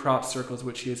many of the crop circles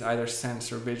which he has either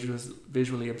sensed or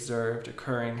visually observed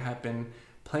occurring have been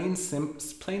plain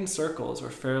circles or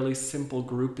fairly simple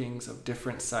groupings of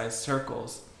different sized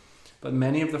circles. But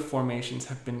many of the formations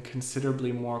have been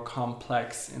considerably more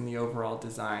complex in the overall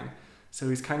design. So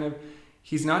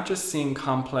he's not just seeing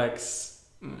complex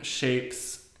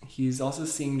shapes, he's also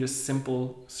seeing just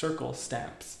simple circle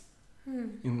stamps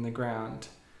in the ground.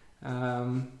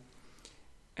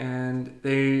 And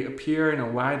they appear in a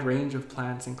wide range of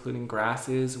plants, including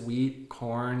grasses, wheat,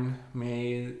 corn,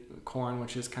 maize, corn,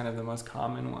 which is kind of the most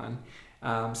common one,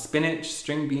 spinach,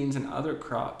 string beans, and other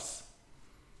crops.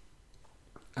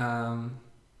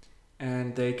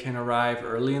 And they can arrive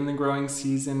early in the growing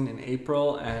season in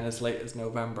April and as late as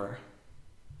November.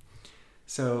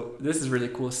 So this is really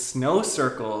cool. Snow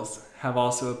circles have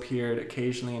also appeared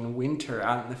occasionally in winter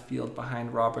out in the field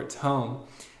behind Robert's home.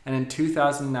 And in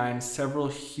 2009, several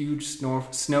huge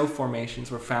snow formations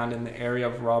were found in the area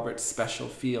of Robert's special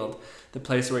field, the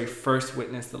place where he first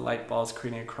witnessed the light balls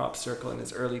creating a crop circle in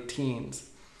his early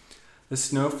teens. The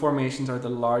snow formations are the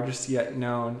largest yet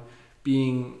known,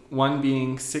 one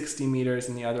being 60 meters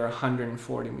and the other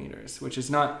 140 meters, which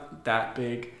is not that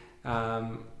big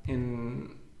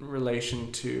in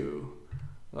relation to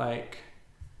like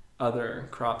other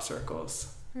crop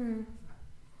circles.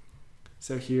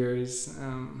 So here's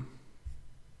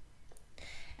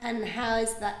And how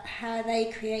are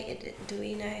they created it? Do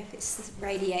we know if it's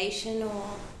radiation or?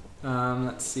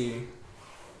 Let's see.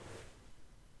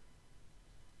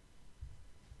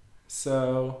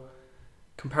 So,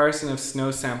 comparison of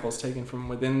snow samples taken from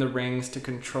within the rings to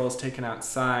controls taken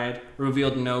outside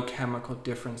revealed no chemical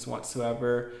difference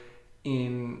whatsoever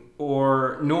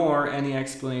nor any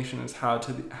explanation as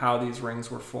how these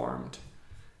rings were formed.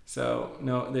 So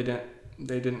no,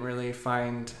 they didn't really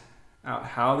find out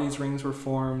how these rings were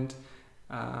formed,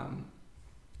 but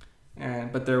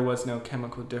there was no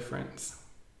chemical difference.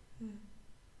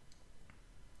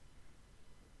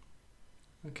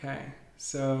 Okay,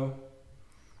 so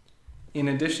in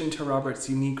addition to Robert's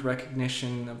unique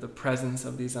recognition of the presence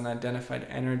of these unidentified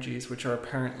energies, which are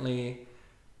apparently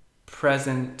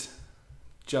present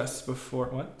just before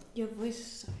what? Your voice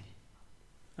is sorry.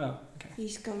 Oh, okay.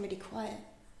 You've gone really quiet.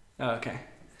 Oh, okay.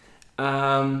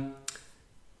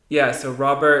 So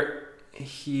Robert,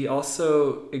 he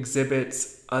also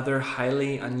exhibits other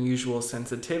highly unusual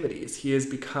sensitivities. He has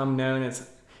become known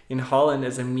in Holland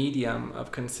as a medium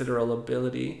of considerable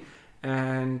ability,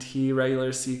 and he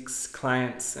regularly seeks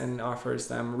clients and offers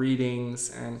them readings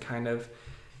and kind of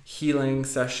healing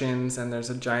sessions, and there's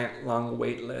a giant long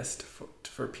wait list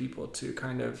for people to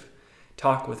kind of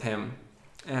talk with him.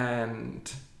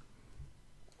 And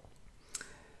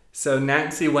so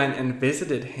Nancy went and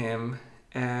visited him,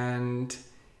 and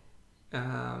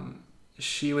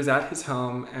she was at his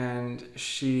home, and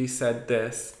she said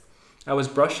this: "I was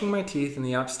brushing my teeth in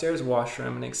the upstairs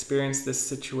washroom and experienced this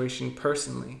situation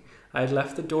personally. I had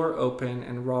left the door open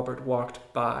and Robert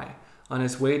walked by. On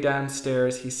his way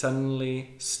downstairs, he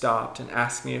suddenly stopped and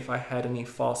asked me if I had any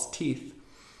false teeth.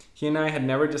 He and I had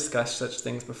never discussed such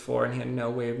things before, and he had no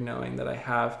way of knowing that I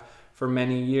have, for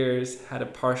many years, had a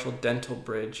partial dental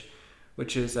bridge,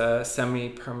 which is a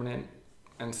semi-permanent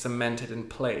and cemented in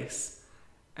place."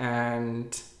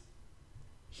 And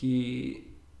he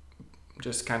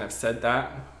just kind of said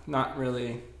that, not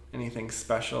really anything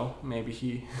special. Maybe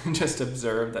he just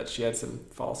observed that she had some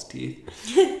false teeth.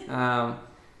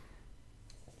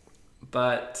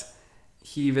 But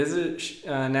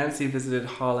Nancy visited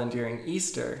Holland during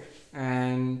Easter,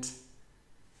 and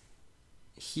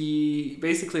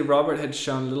Robert had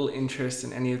shown little interest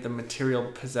in any of the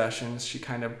material possessions she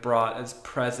kind of brought as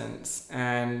presents.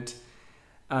 And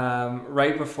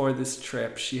right before this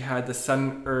trip, she had the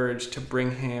sudden urge to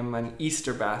bring him an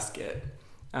Easter basket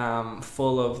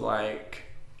full of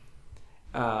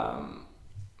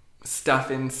stuff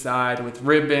inside with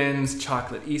ribbons,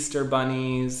 chocolate Easter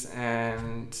bunnies,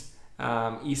 and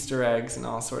Easter eggs and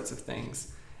all sorts of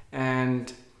things,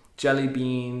 and jelly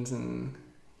beans and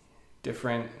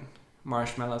different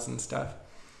marshmallows and stuff.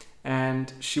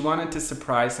 And she wanted to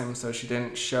surprise him, so she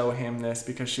didn't show him this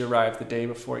because she arrived the day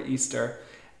before Easter.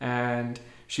 And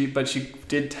she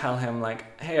did tell him,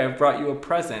 like, "Hey, I brought you a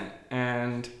present."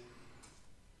 And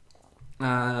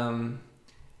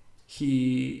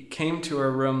he came to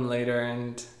her room later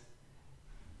and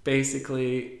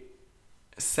basically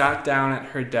sat down at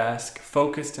her desk,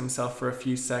 focused himself for a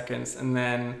few seconds, and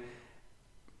then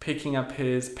picking up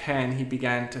his pen, he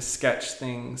began to sketch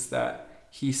things that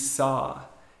he saw.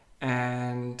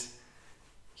 And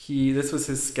this was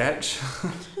his sketch.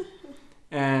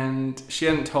 And she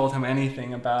hadn't told him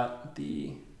anything about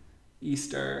the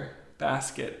Easter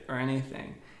basket or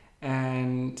anything.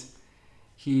 And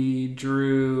he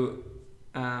drew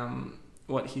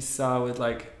what he saw with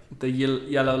like the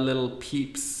yellow little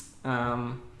peeps,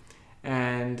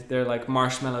 and they're like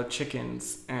marshmallow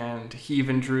chickens, and he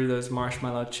even drew those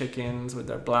marshmallow chickens with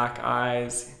their black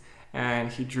eyes,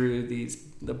 and he drew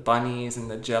the bunnies and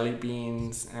the jelly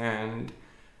beans and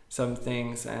some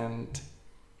things. And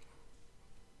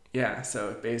yeah,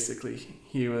 so basically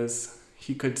he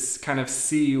could kind of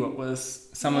see what was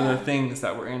some of the things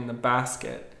that were in the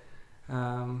basket.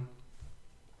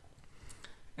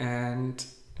 And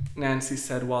Nancy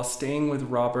said, while staying with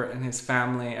Robert and his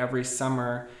family every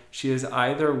summer, she has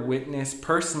either witnessed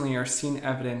personally or seen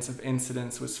evidence of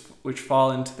incidents which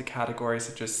fall into the categories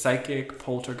such as psychic,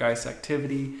 poltergeist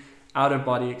activity,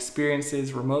 out-of-body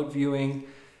experiences, remote viewing,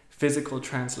 physical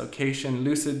translocation,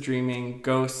 lucid dreaming,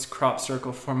 ghosts, crop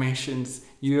circle formations,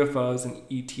 UFOs, and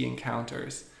ET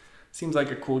encounters. Seems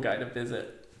like a cool guy to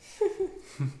visit.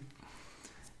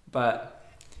 But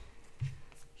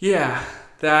yeah,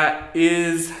 that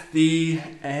is the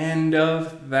end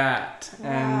of that. Wow.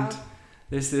 And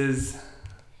this is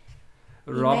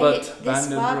Robert van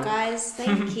den Broek. Guys,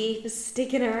 thank you for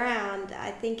sticking around.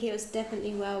 I think it was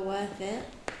definitely well worth it.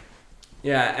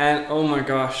 Yeah, and oh my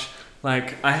gosh,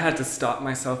 like I had to stop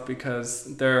myself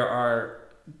because there are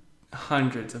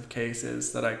hundreds of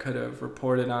cases that I could have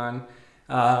reported on.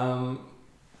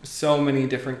 So many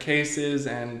different cases,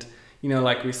 and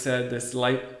like we said, this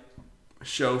light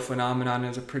show phenomenon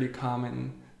is a pretty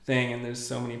common thing, and there's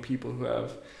so many people who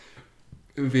have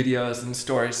videos and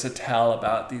stories to tell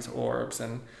about these orbs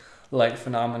and light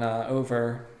phenomena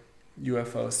over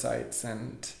UFO sites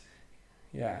and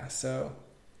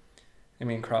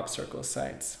crop circle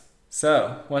sites.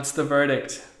 So what's the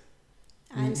verdict?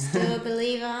 I'm still a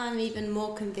believer. I'm even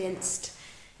more convinced,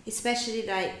 especially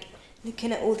like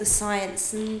looking at all the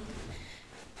science and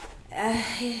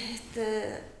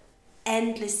the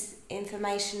endless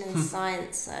information and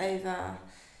science over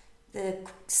the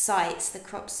sites, the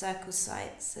crop circle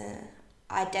sites.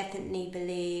 I definitely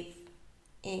believe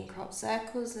in crop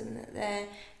circles and that they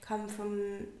come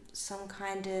from some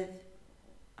kind of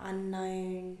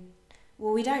unknown.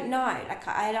 Well, we don't know. Like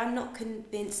I'm not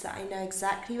convinced that I know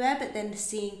exactly where, but then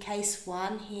seeing case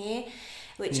 1 here,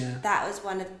 which that was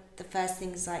one of the first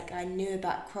things like I knew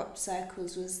about crop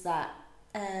circles was that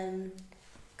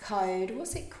code.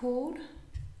 What's it called?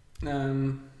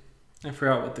 I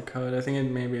forgot what the code. I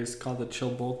think maybe it's called the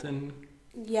Chilbolton.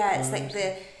 Yeah, it's like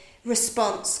the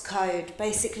response code,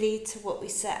 basically, to what we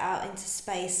set out into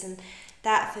space, and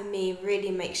that for me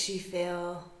really makes you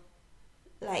feel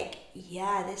like,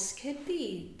 this could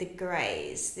be the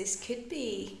Greys. This could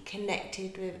be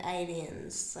connected with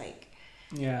aliens. Like,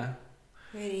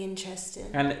 really interesting.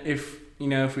 And if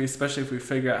we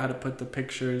figure out how to put the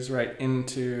pictures right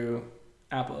into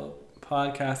Apple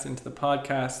Podcasts, into the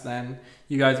podcast, then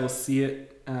you guys will see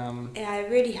it. I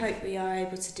really hope we are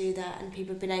able to do that, and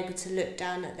people have been able to look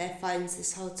down at their phones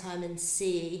this whole time and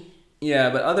see. Yeah,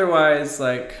 but otherwise,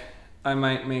 like, I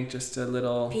might make just a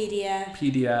little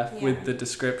PDF with the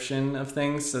description of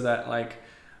things, so that like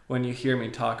when you hear me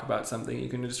talk about something, you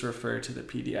can just refer to the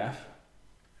PDF.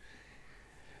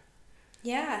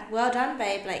 Yeah, well done,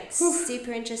 babe. Like,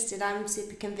 super interested. I'm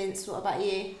super convinced. What about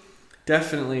you?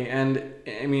 Definitely. And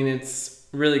I mean, it's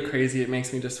really crazy. It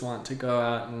makes me just want to go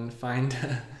out and find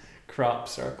a crop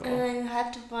circle. And I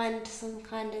had to find some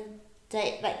kind of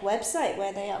website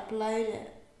where they upload it.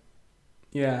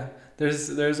 Yeah,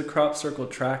 there's a crop circle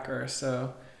tracker.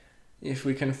 So if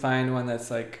we can find one that's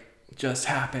like just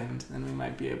happened, then we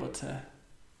might be able to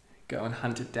go and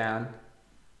hunt it down.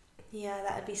 Yeah,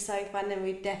 that would be so fun, and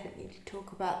we'd definitely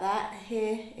talk about that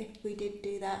here if we did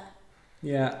do that.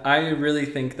 Yeah, I really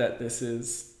think that this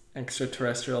is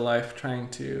extraterrestrial life trying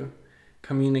to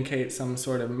communicate some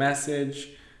sort of message.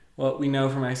 What we know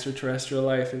from extraterrestrial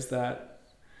life is that,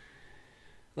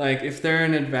 like, if they're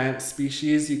an advanced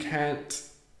species, you can't,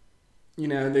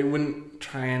 they wouldn't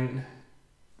try and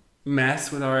mess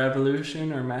with our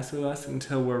evolution or mess with us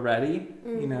until we're ready,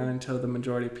 until the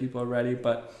majority of people are ready.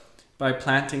 But by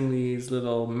planting these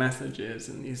little messages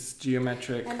and these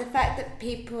geometric... And the fact that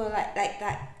people like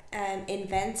that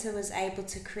inventor was able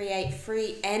to create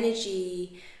free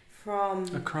energy from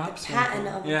the pattern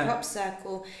of a crop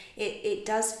circle, it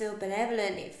does feel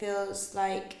benevolent. It feels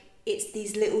like it's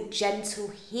these little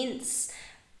gentle hints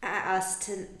at us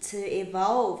to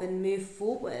evolve and move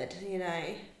forward,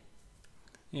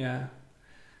 Yeah.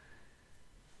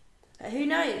 But who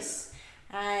knows?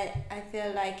 I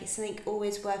feel like it's something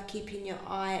always worth keeping your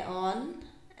eye on.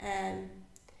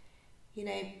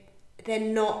 They're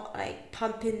not like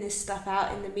pumping this stuff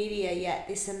out in the media yet.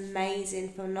 This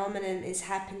amazing phenomenon is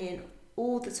happening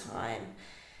all the time.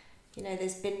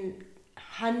 There's been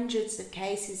hundreds of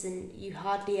cases and you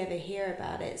hardly ever hear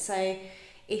about it. So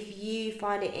if you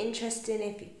find it interesting,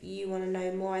 if you want to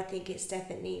know more, I think it's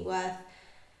definitely worth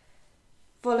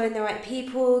following the right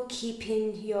people,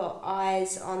 keeping your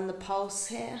eyes on the pulse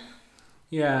here.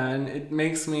 Yeah, and it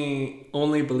makes me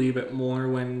only believe it more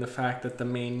when the fact that the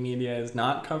main media is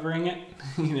not covering it,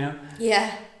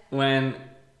 Yeah. When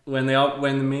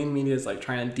the main media is like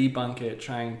trying to debunk it,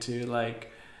 trying to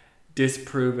like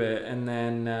disprove it, and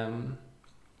then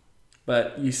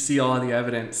but you see all the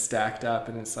evidence stacked up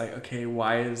and it's like, okay,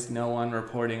 why is no one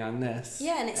reporting on this?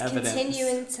 Yeah, and it's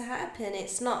continuing to happen.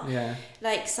 It's not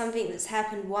like something that's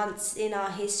happened once in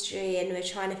our history and we're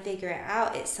trying to figure it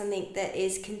out. It's something that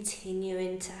is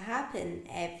continuing to happen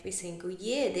every single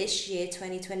year. This year,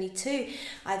 2022,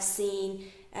 I've seen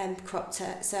crop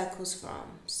circles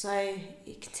from. So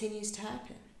it continues to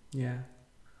happen. Yeah.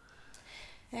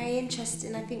 Very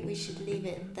interesting. I think we should leave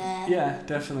it there. Yeah,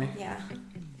 definitely. Yeah.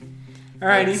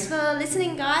 Alrighty. Thanks for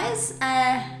listening, guys.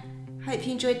 Hope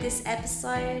you enjoyed this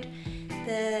episode.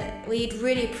 We'd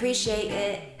really appreciate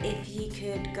it if you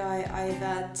could go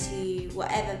over to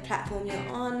whatever platform you're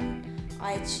on,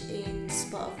 iTunes,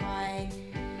 Spotify,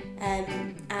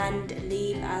 and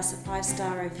leave us a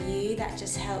 5-star review. That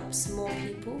just helps more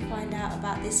people find out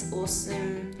about this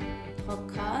awesome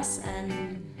podcast.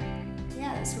 And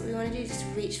yeah, that's what we want to do, just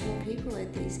reach more people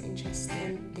with these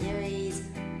interesting theories.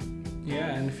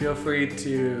 Yeah, and feel free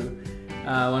to,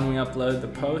 when we upload the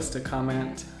post, to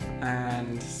comment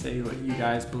and say what you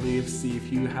guys believe, see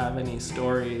if you have any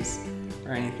stories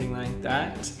or anything like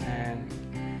that. And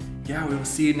yeah, we will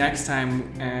see you next time,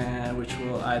 which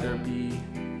will either be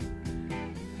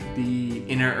the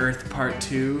Inner Earth Part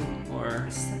 2 or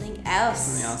something else.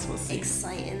 Something else we'll see.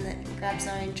 Exciting that grabs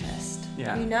our interest.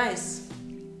 Yeah. Who knows?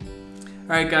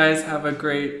 Alright guys, have a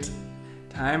great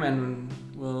time and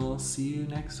we'll see you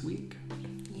next week.